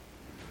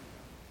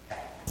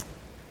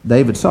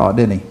 David saw it,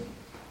 didn't he?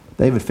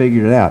 David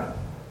figured it out,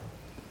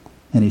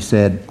 and he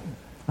said,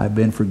 I've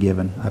been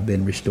forgiven, I've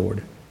been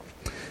restored.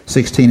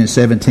 16 and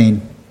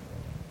 17,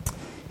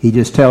 he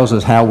just tells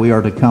us how we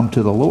are to come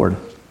to the Lord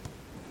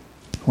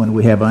when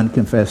we have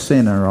unconfessed sin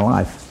in our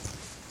life.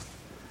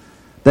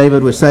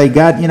 David would say,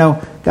 God,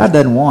 God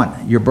doesn't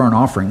want your burnt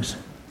offerings.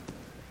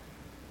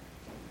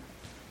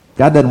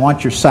 God doesn't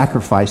want your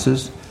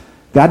sacrifices.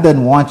 God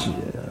doesn't want you,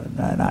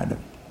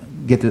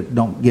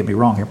 don't get me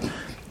wrong here.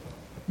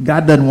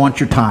 God doesn't want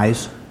your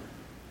tithes.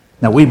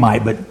 Now we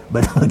might, but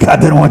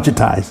God doesn't want your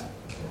tithes.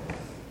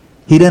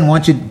 He doesn't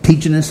want you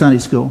teaching in Sunday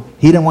school.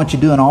 He doesn't want you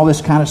doing all this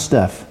kind of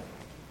stuff.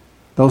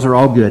 Those are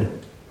all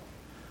good.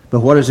 But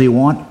what does he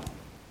want?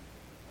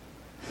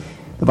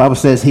 The Bible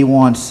says he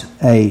wants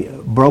a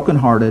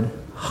brokenhearted,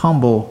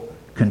 humble,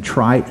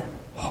 contrite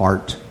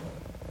heart.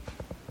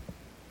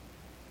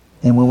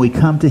 And when we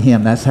come to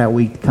him, that's how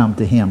we come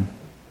to him.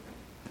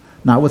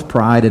 Not with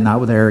pride and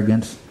not with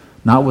arrogance,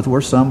 not with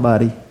we're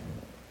somebody.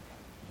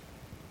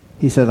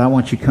 He says, I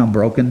want you to come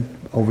broken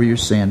over your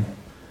sin.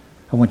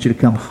 I want you to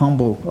come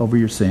humble over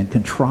your sin,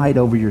 contrite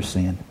over your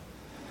sin.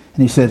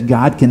 And he says,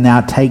 God can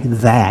now take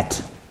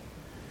that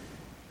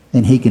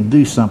and he can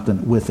do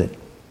something with it.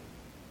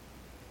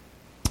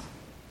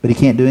 But he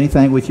can't do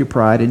anything with your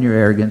pride and your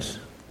arrogance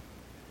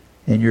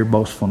and your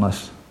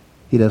boastfulness.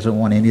 He doesn't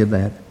want any of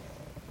that.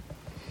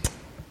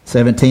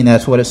 17,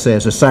 that's what it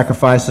says. The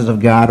sacrifices of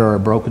God are a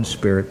broken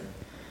spirit,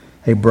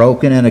 a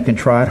broken and a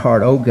contrite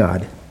heart. Oh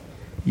God,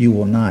 you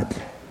will not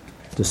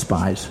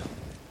despise.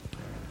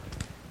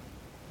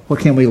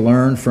 What can we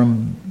learn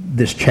from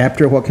this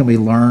chapter? What can we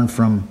learn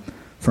from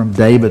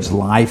David's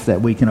life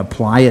that we can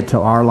apply it to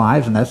our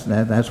lives? And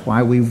that's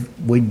why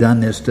we've done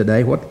this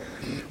today. What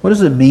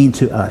does it mean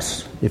to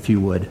us, if you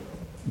would?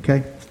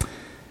 Okay?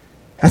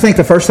 I think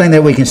the first thing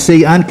that we can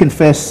see,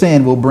 unconfessed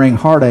sin will bring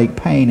heartache,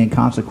 pain, and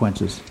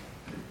consequences.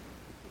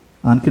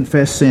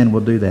 Unconfessed sin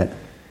will do that.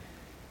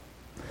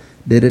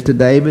 Did it to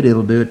David,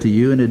 it'll do it to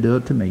you, and it'll do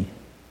it to me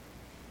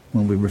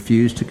when we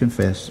refuse to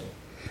confess.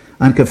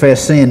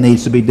 Unconfessed sin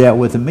needs to be dealt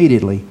with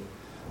immediately.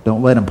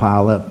 Don't let them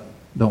pile up.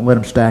 Don't let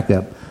them stack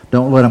up.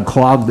 Don't let them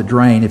clog the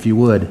drain, if you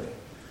would.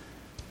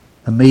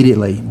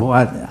 Immediately. Boy,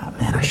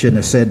 I shouldn't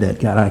have said that.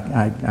 God,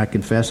 I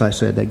confess I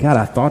said that. God,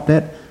 I thought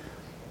that.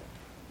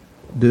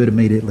 Do it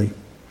immediately.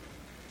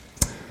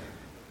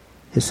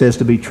 It says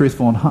to be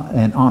truthful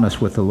and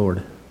honest with the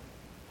Lord.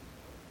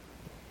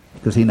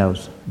 Because he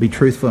knows. Be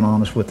truthful and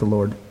honest with the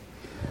Lord.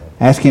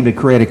 Ask him to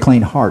create a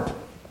clean heart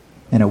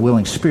and a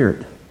willing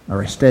spirit,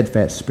 or a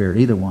steadfast spirit,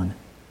 either one.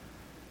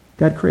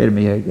 God created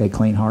me a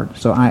clean heart.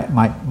 So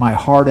my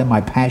heart and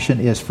my passion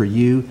is for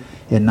you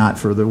and not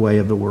for the way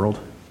of the world.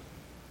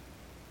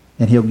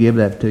 And he'll give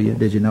that to you.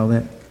 Did you know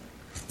that?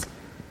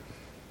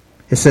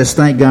 It says,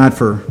 thank God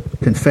for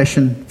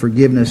confession,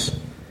 forgiveness,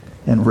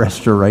 and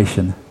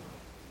restoration.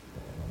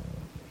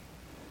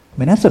 I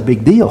mean, that's a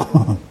big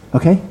deal.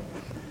 Okay?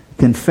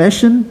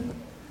 Confession,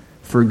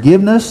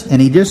 forgiveness,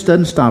 and he just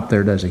doesn't stop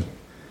there, does he?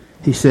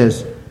 He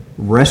says,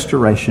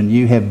 restoration.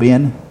 You have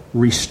been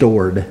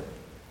restored.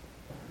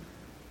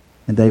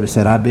 And David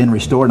said, I've been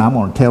restored, and I'm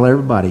going to tell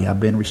everybody I've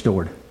been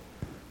restored.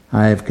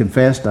 I have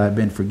confessed, I've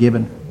been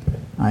forgiven.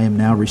 I am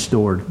now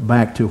restored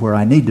back to where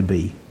I need to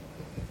be,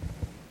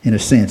 in a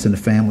sense, in the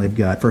family of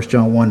God. 1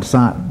 John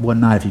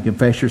 1:9, if you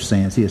confess your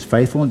sins, he is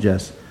faithful and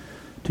just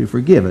to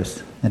forgive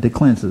us and to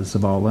cleanse us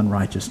of all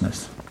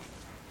unrighteousness.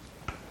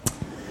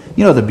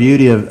 You know the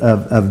beauty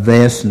of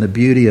this and the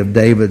beauty of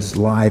David's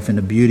life and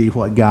the beauty of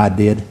what God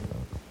did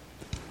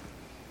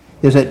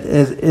is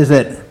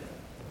that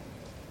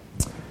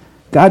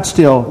God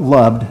still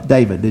loved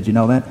David. Did you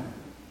know that?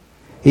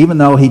 Even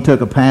though he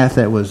took a path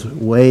that was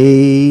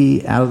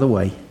way out of the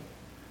way,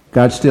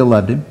 God still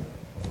loved him.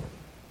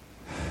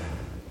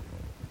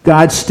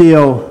 God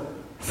still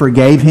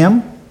forgave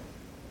him.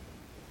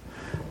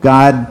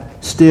 God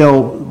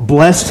still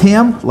blessed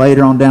him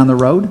later on down the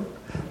road.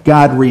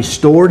 God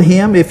restored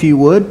him, if you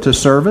would, to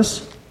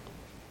service.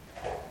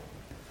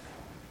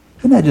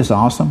 Isn't that just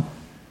awesome?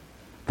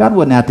 God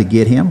wasn't out to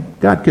get him.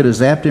 God could have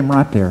zapped him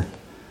right there.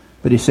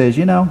 But he says,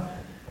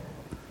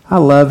 I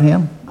love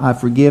him. I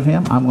forgive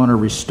him. I'm going to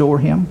restore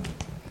him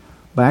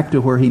back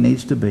to where he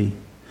needs to be.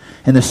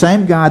 And the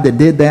same God that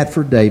did that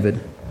for David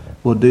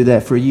will do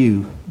that for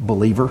you,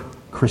 believer,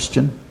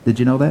 Christian. Did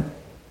you know that?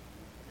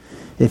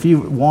 If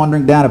you're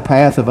wandering down a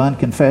path of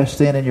unconfessed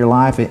sin in your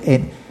life,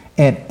 and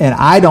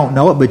I don't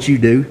know it, but you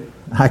do.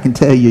 I can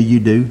tell you, you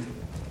do.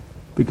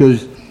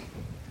 Because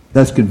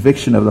that's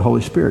conviction of the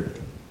Holy Spirit.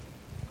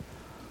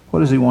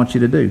 What does he want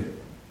you to do?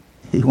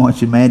 He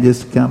wants you, man,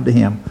 just to come to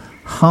him.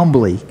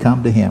 Humbly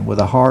come to him with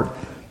a heart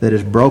that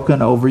is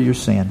broken over your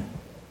sin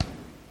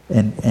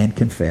and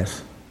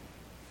confess.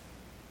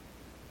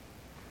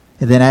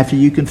 And then after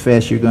you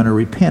confess, you're going to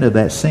repent of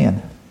that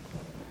sin.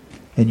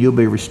 And you'll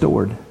be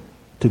restored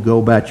to go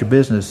about your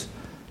business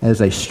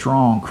as a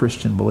strong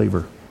Christian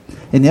believer.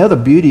 And the other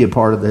beauty of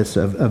part of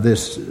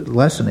this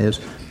lesson is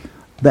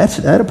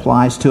that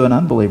applies to an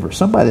unbeliever,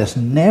 somebody that's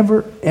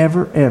never,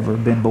 ever, ever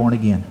been born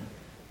again.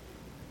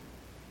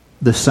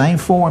 The same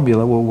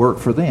formula will work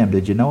for them.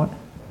 Did you know it?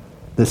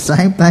 The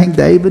same thing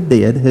David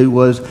did, who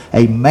was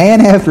a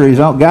man after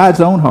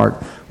God's own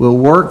heart, will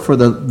work for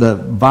the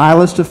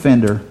vilest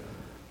offender,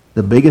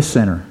 the biggest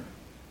sinner.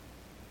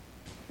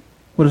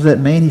 What does that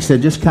mean? He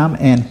said, just come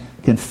and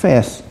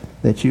confess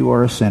that you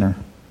are a sinner.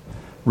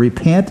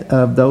 Repent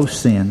of those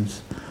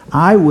sins.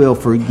 I will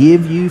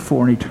forgive you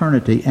for an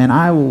eternity, and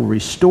I will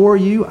restore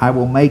you. I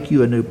will make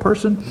you a new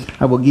person.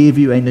 I will give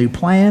you a new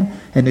plan,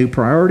 a new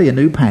priority, a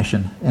new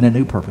passion, and a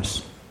new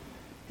purpose.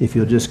 If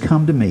you'll just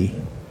come to me,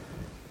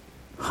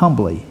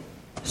 humbly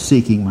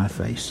seeking my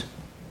face.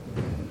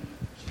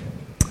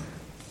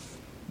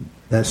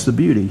 That's the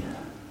beauty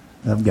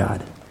of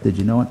God. Did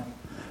you know it?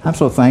 I'm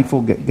so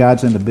thankful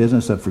God's in the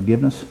business of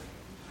forgiveness.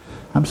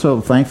 I'm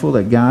so thankful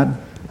that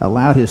God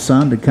allowed his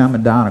son to come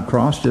and die on a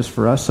cross just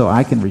for us so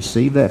I can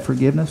receive that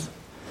forgiveness.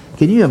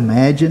 Can you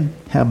imagine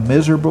how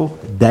miserable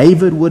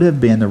David would have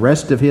been the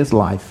rest of his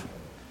life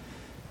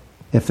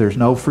if there's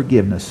no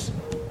forgiveness?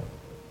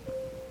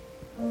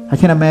 I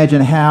can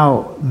imagine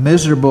how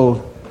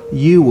miserable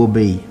you will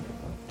be,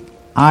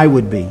 I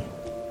would be,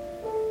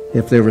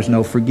 if there was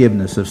no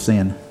forgiveness of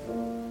sin.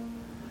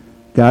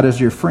 God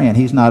is your friend.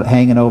 He's not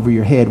hanging over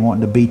your head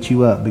wanting to beat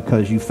you up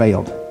because you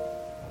failed.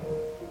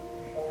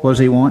 What does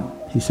he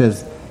want? He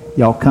says,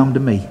 y'all come to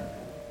me,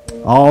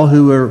 all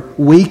who are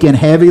weak and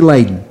heavy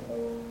laden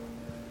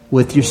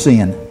with your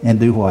sin, and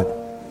do what?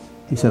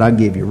 He said, I'll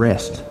give you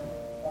rest.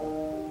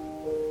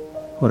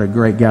 What a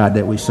great God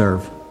that we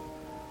serve.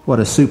 What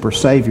a super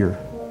Savior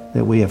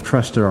that we have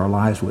trusted our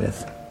lives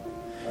with.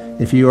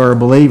 If you are a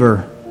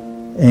believer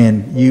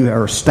and you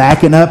are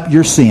stacking up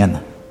your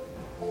sin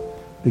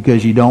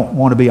because you don't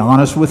want to be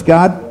honest with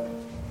God,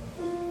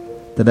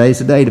 today's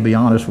the day to be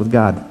honest with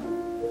God.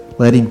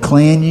 Let him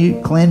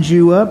cleanse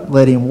you up.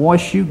 Let him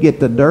wash you, get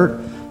the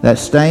dirt, that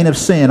stain of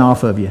sin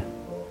off of you.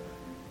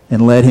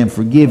 And let him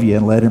forgive you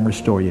and let him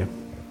restore you.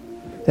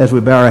 As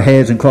we bow our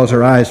heads and close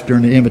our eyes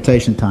during the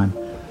invitation time,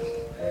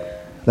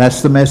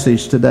 that's the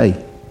message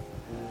today.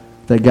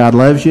 That God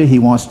loves you. He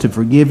wants to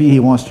forgive you.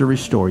 He wants to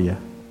restore you.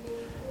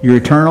 Your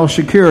eternal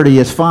security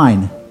is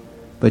fine,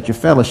 but your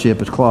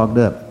fellowship is clogged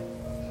up.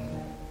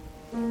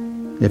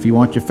 If you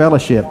want your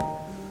fellowship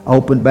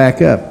opened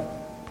back up,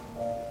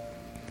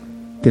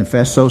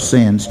 confess those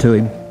sins to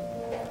him,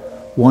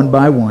 one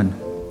by one.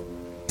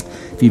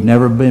 If you've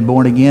never been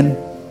born again,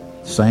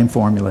 same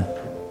formula.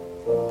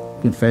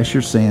 Confess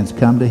your sins.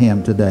 Come to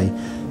him today.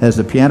 As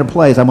the piano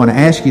plays, I'm going to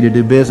ask you to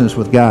do business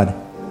with God.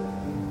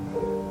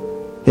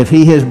 If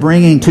he is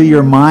bringing to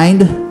your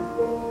mind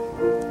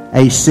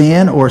a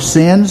sin or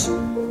sins,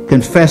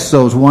 confess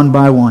those one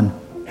by one.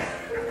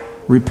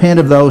 Repent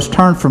of those.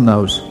 Turn from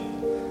those.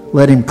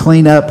 Let him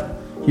clean up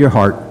your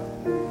heart.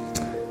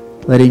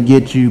 Let him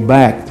get you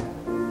back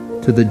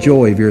to the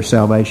joy of your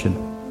salvation.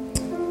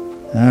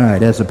 All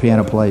right, as the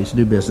piano plays,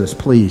 do business,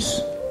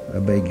 please. I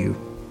beg you.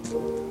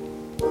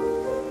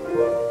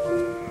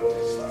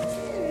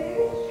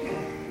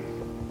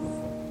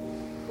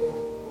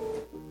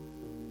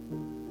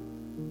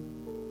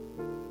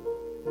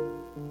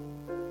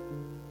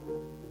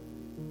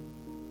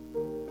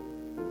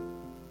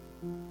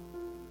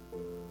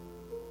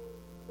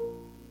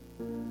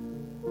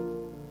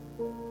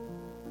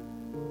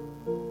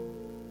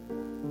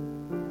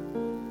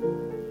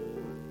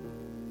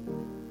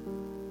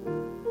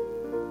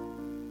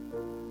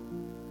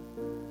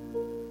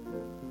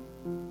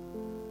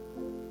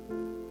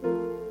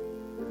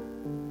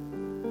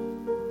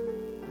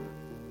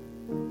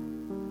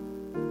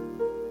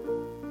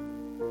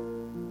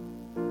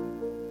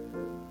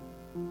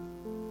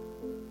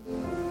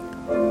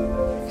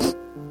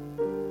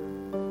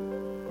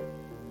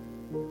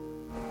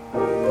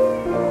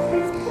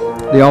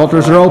 The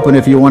altars are open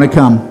if you want to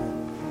come.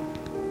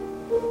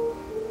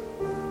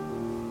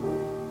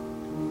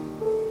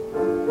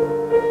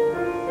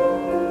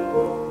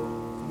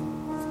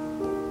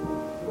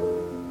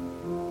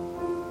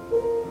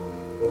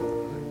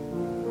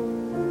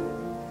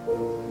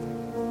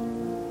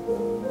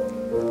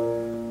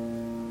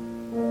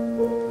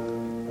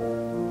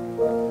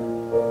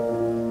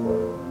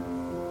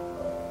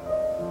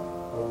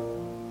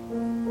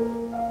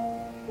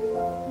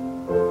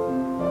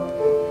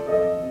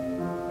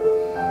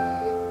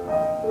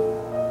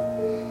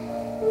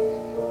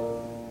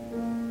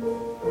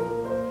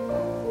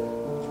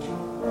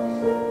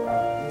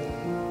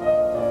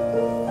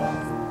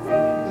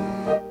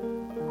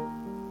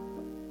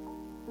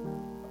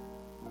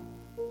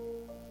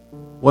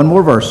 One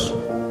more verse,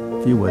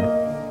 if you would.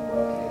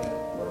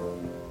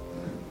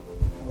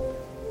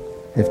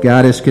 If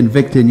God is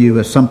convicting you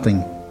of something,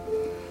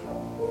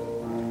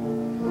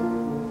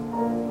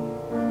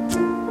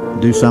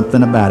 do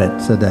something about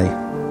it today.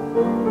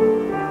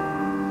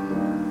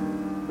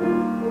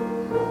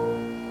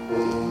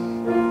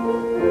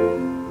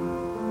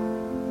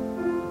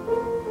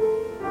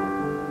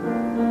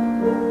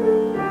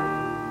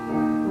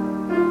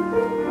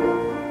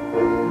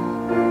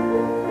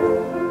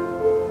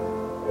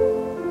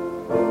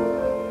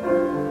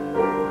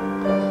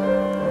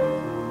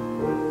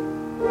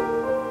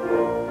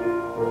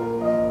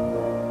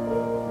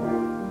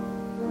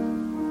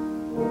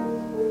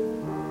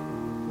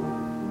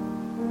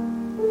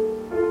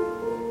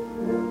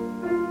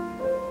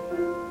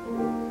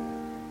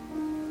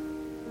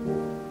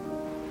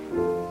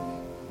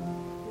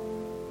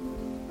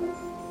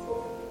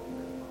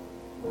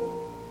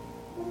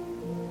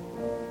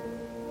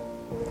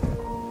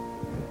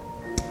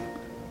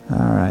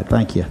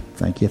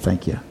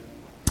 Thank you.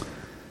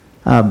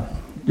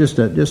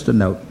 Just a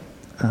note.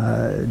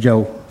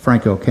 Joe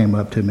Franco came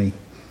up to me,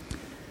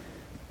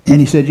 and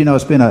he said,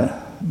 it's been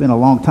a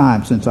long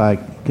time since I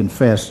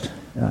confessed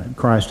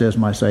Christ as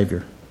my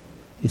Savior.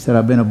 He said,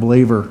 I've been a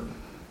believer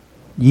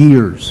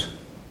years.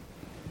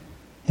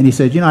 And he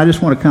said, I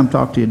just want to come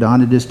talk to you,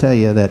 Don, and just tell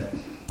you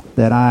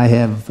that I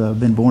have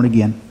been born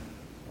again,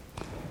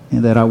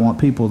 and that I want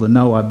people to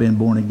know I've been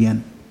born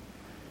again.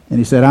 And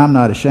he said, I'm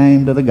not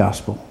ashamed of the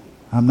gospel.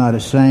 I'm not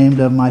ashamed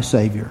of my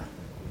Savior.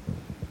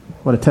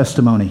 What a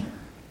testimony.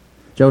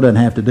 Joe doesn't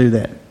have to do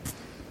that.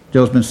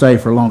 Joe's been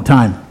saved for a long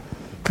time.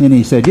 And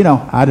he said,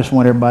 I just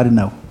want everybody to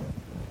know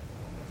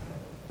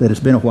that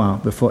it's been a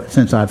while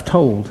since I've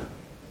told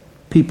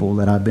people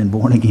that I've been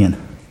born again.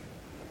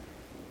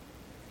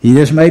 You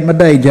just made my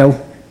day,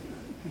 Joe.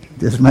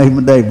 Just made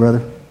my day,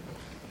 brother.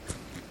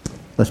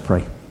 Let's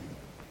pray.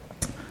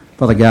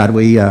 Father God,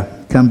 we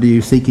come to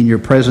you seeking your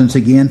presence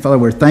again. Father,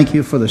 we thank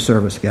you for the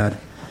service, God.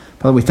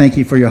 Father, we thank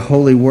you for your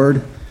holy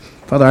word.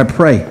 Father, I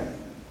pray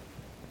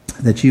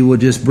that you will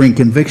just bring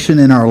conviction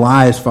in our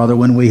lives, Father,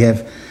 when we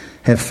have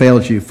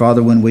failed you,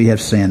 Father, when we have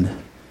sinned.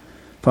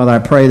 Father, I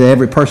pray that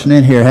every person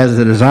in here has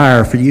a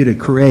desire for you to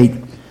create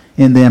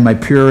in them a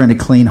pure and a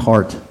clean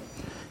heart.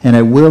 And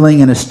a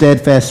willing and a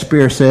steadfast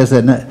spirit says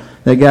that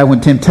God,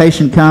 when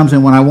temptation comes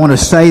and when I want to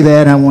say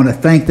that, I want to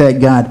thank that,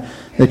 God,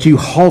 that you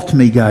halt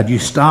me, God. You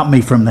stop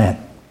me from that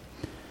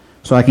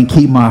so I can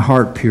keep my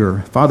heart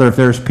pure. Father, if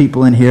there's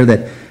people in here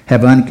that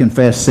have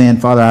unconfessed sin,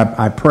 Father,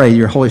 I pray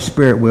your Holy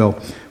Spirit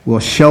will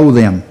show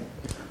them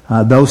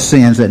those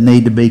sins that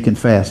need to be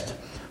confessed.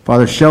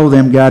 Father, show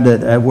them, God,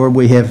 that where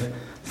we have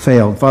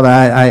failed. Father,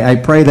 I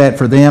pray that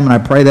for them, and I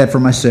pray that for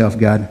myself,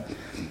 God,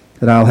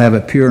 that I'll have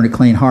a pure and a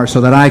clean heart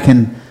so that I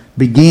can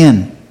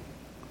begin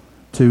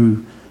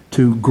to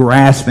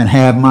grasp and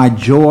have my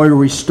joy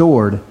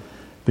restored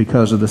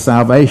because of the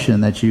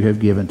salvation that you have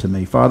given to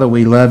me. Father,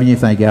 we love you.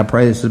 Thank you. I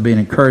pray this will be an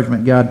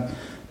encouragement, God,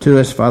 to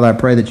us. Father, I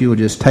pray that you will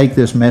just take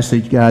this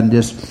message, God, and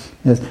just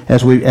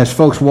as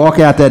folks walk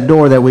out that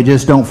door, that we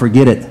just don't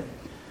forget it.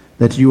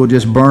 That you will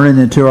just burn it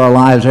into our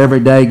lives every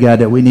day, God,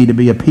 that we need to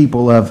be a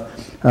people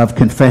of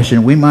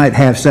confession. We might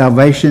have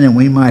salvation and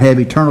we might have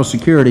eternal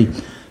security.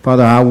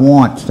 Father, I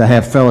want to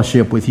have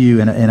fellowship with you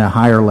in a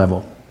higher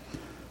level.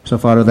 So,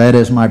 Father, that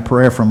is my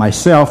prayer for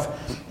myself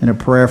and a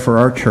prayer for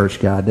our church,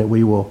 God, that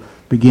we will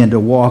begin to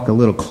walk a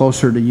little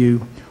closer to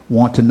you,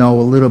 want to know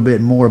a little bit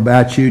more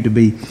about you, to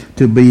be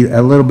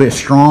a little bit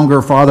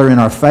stronger, Father, in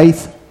our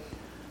faith.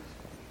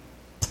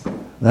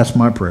 That's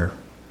my prayer.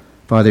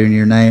 Father, in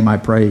your name I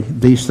pray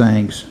these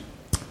things.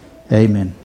 Amen.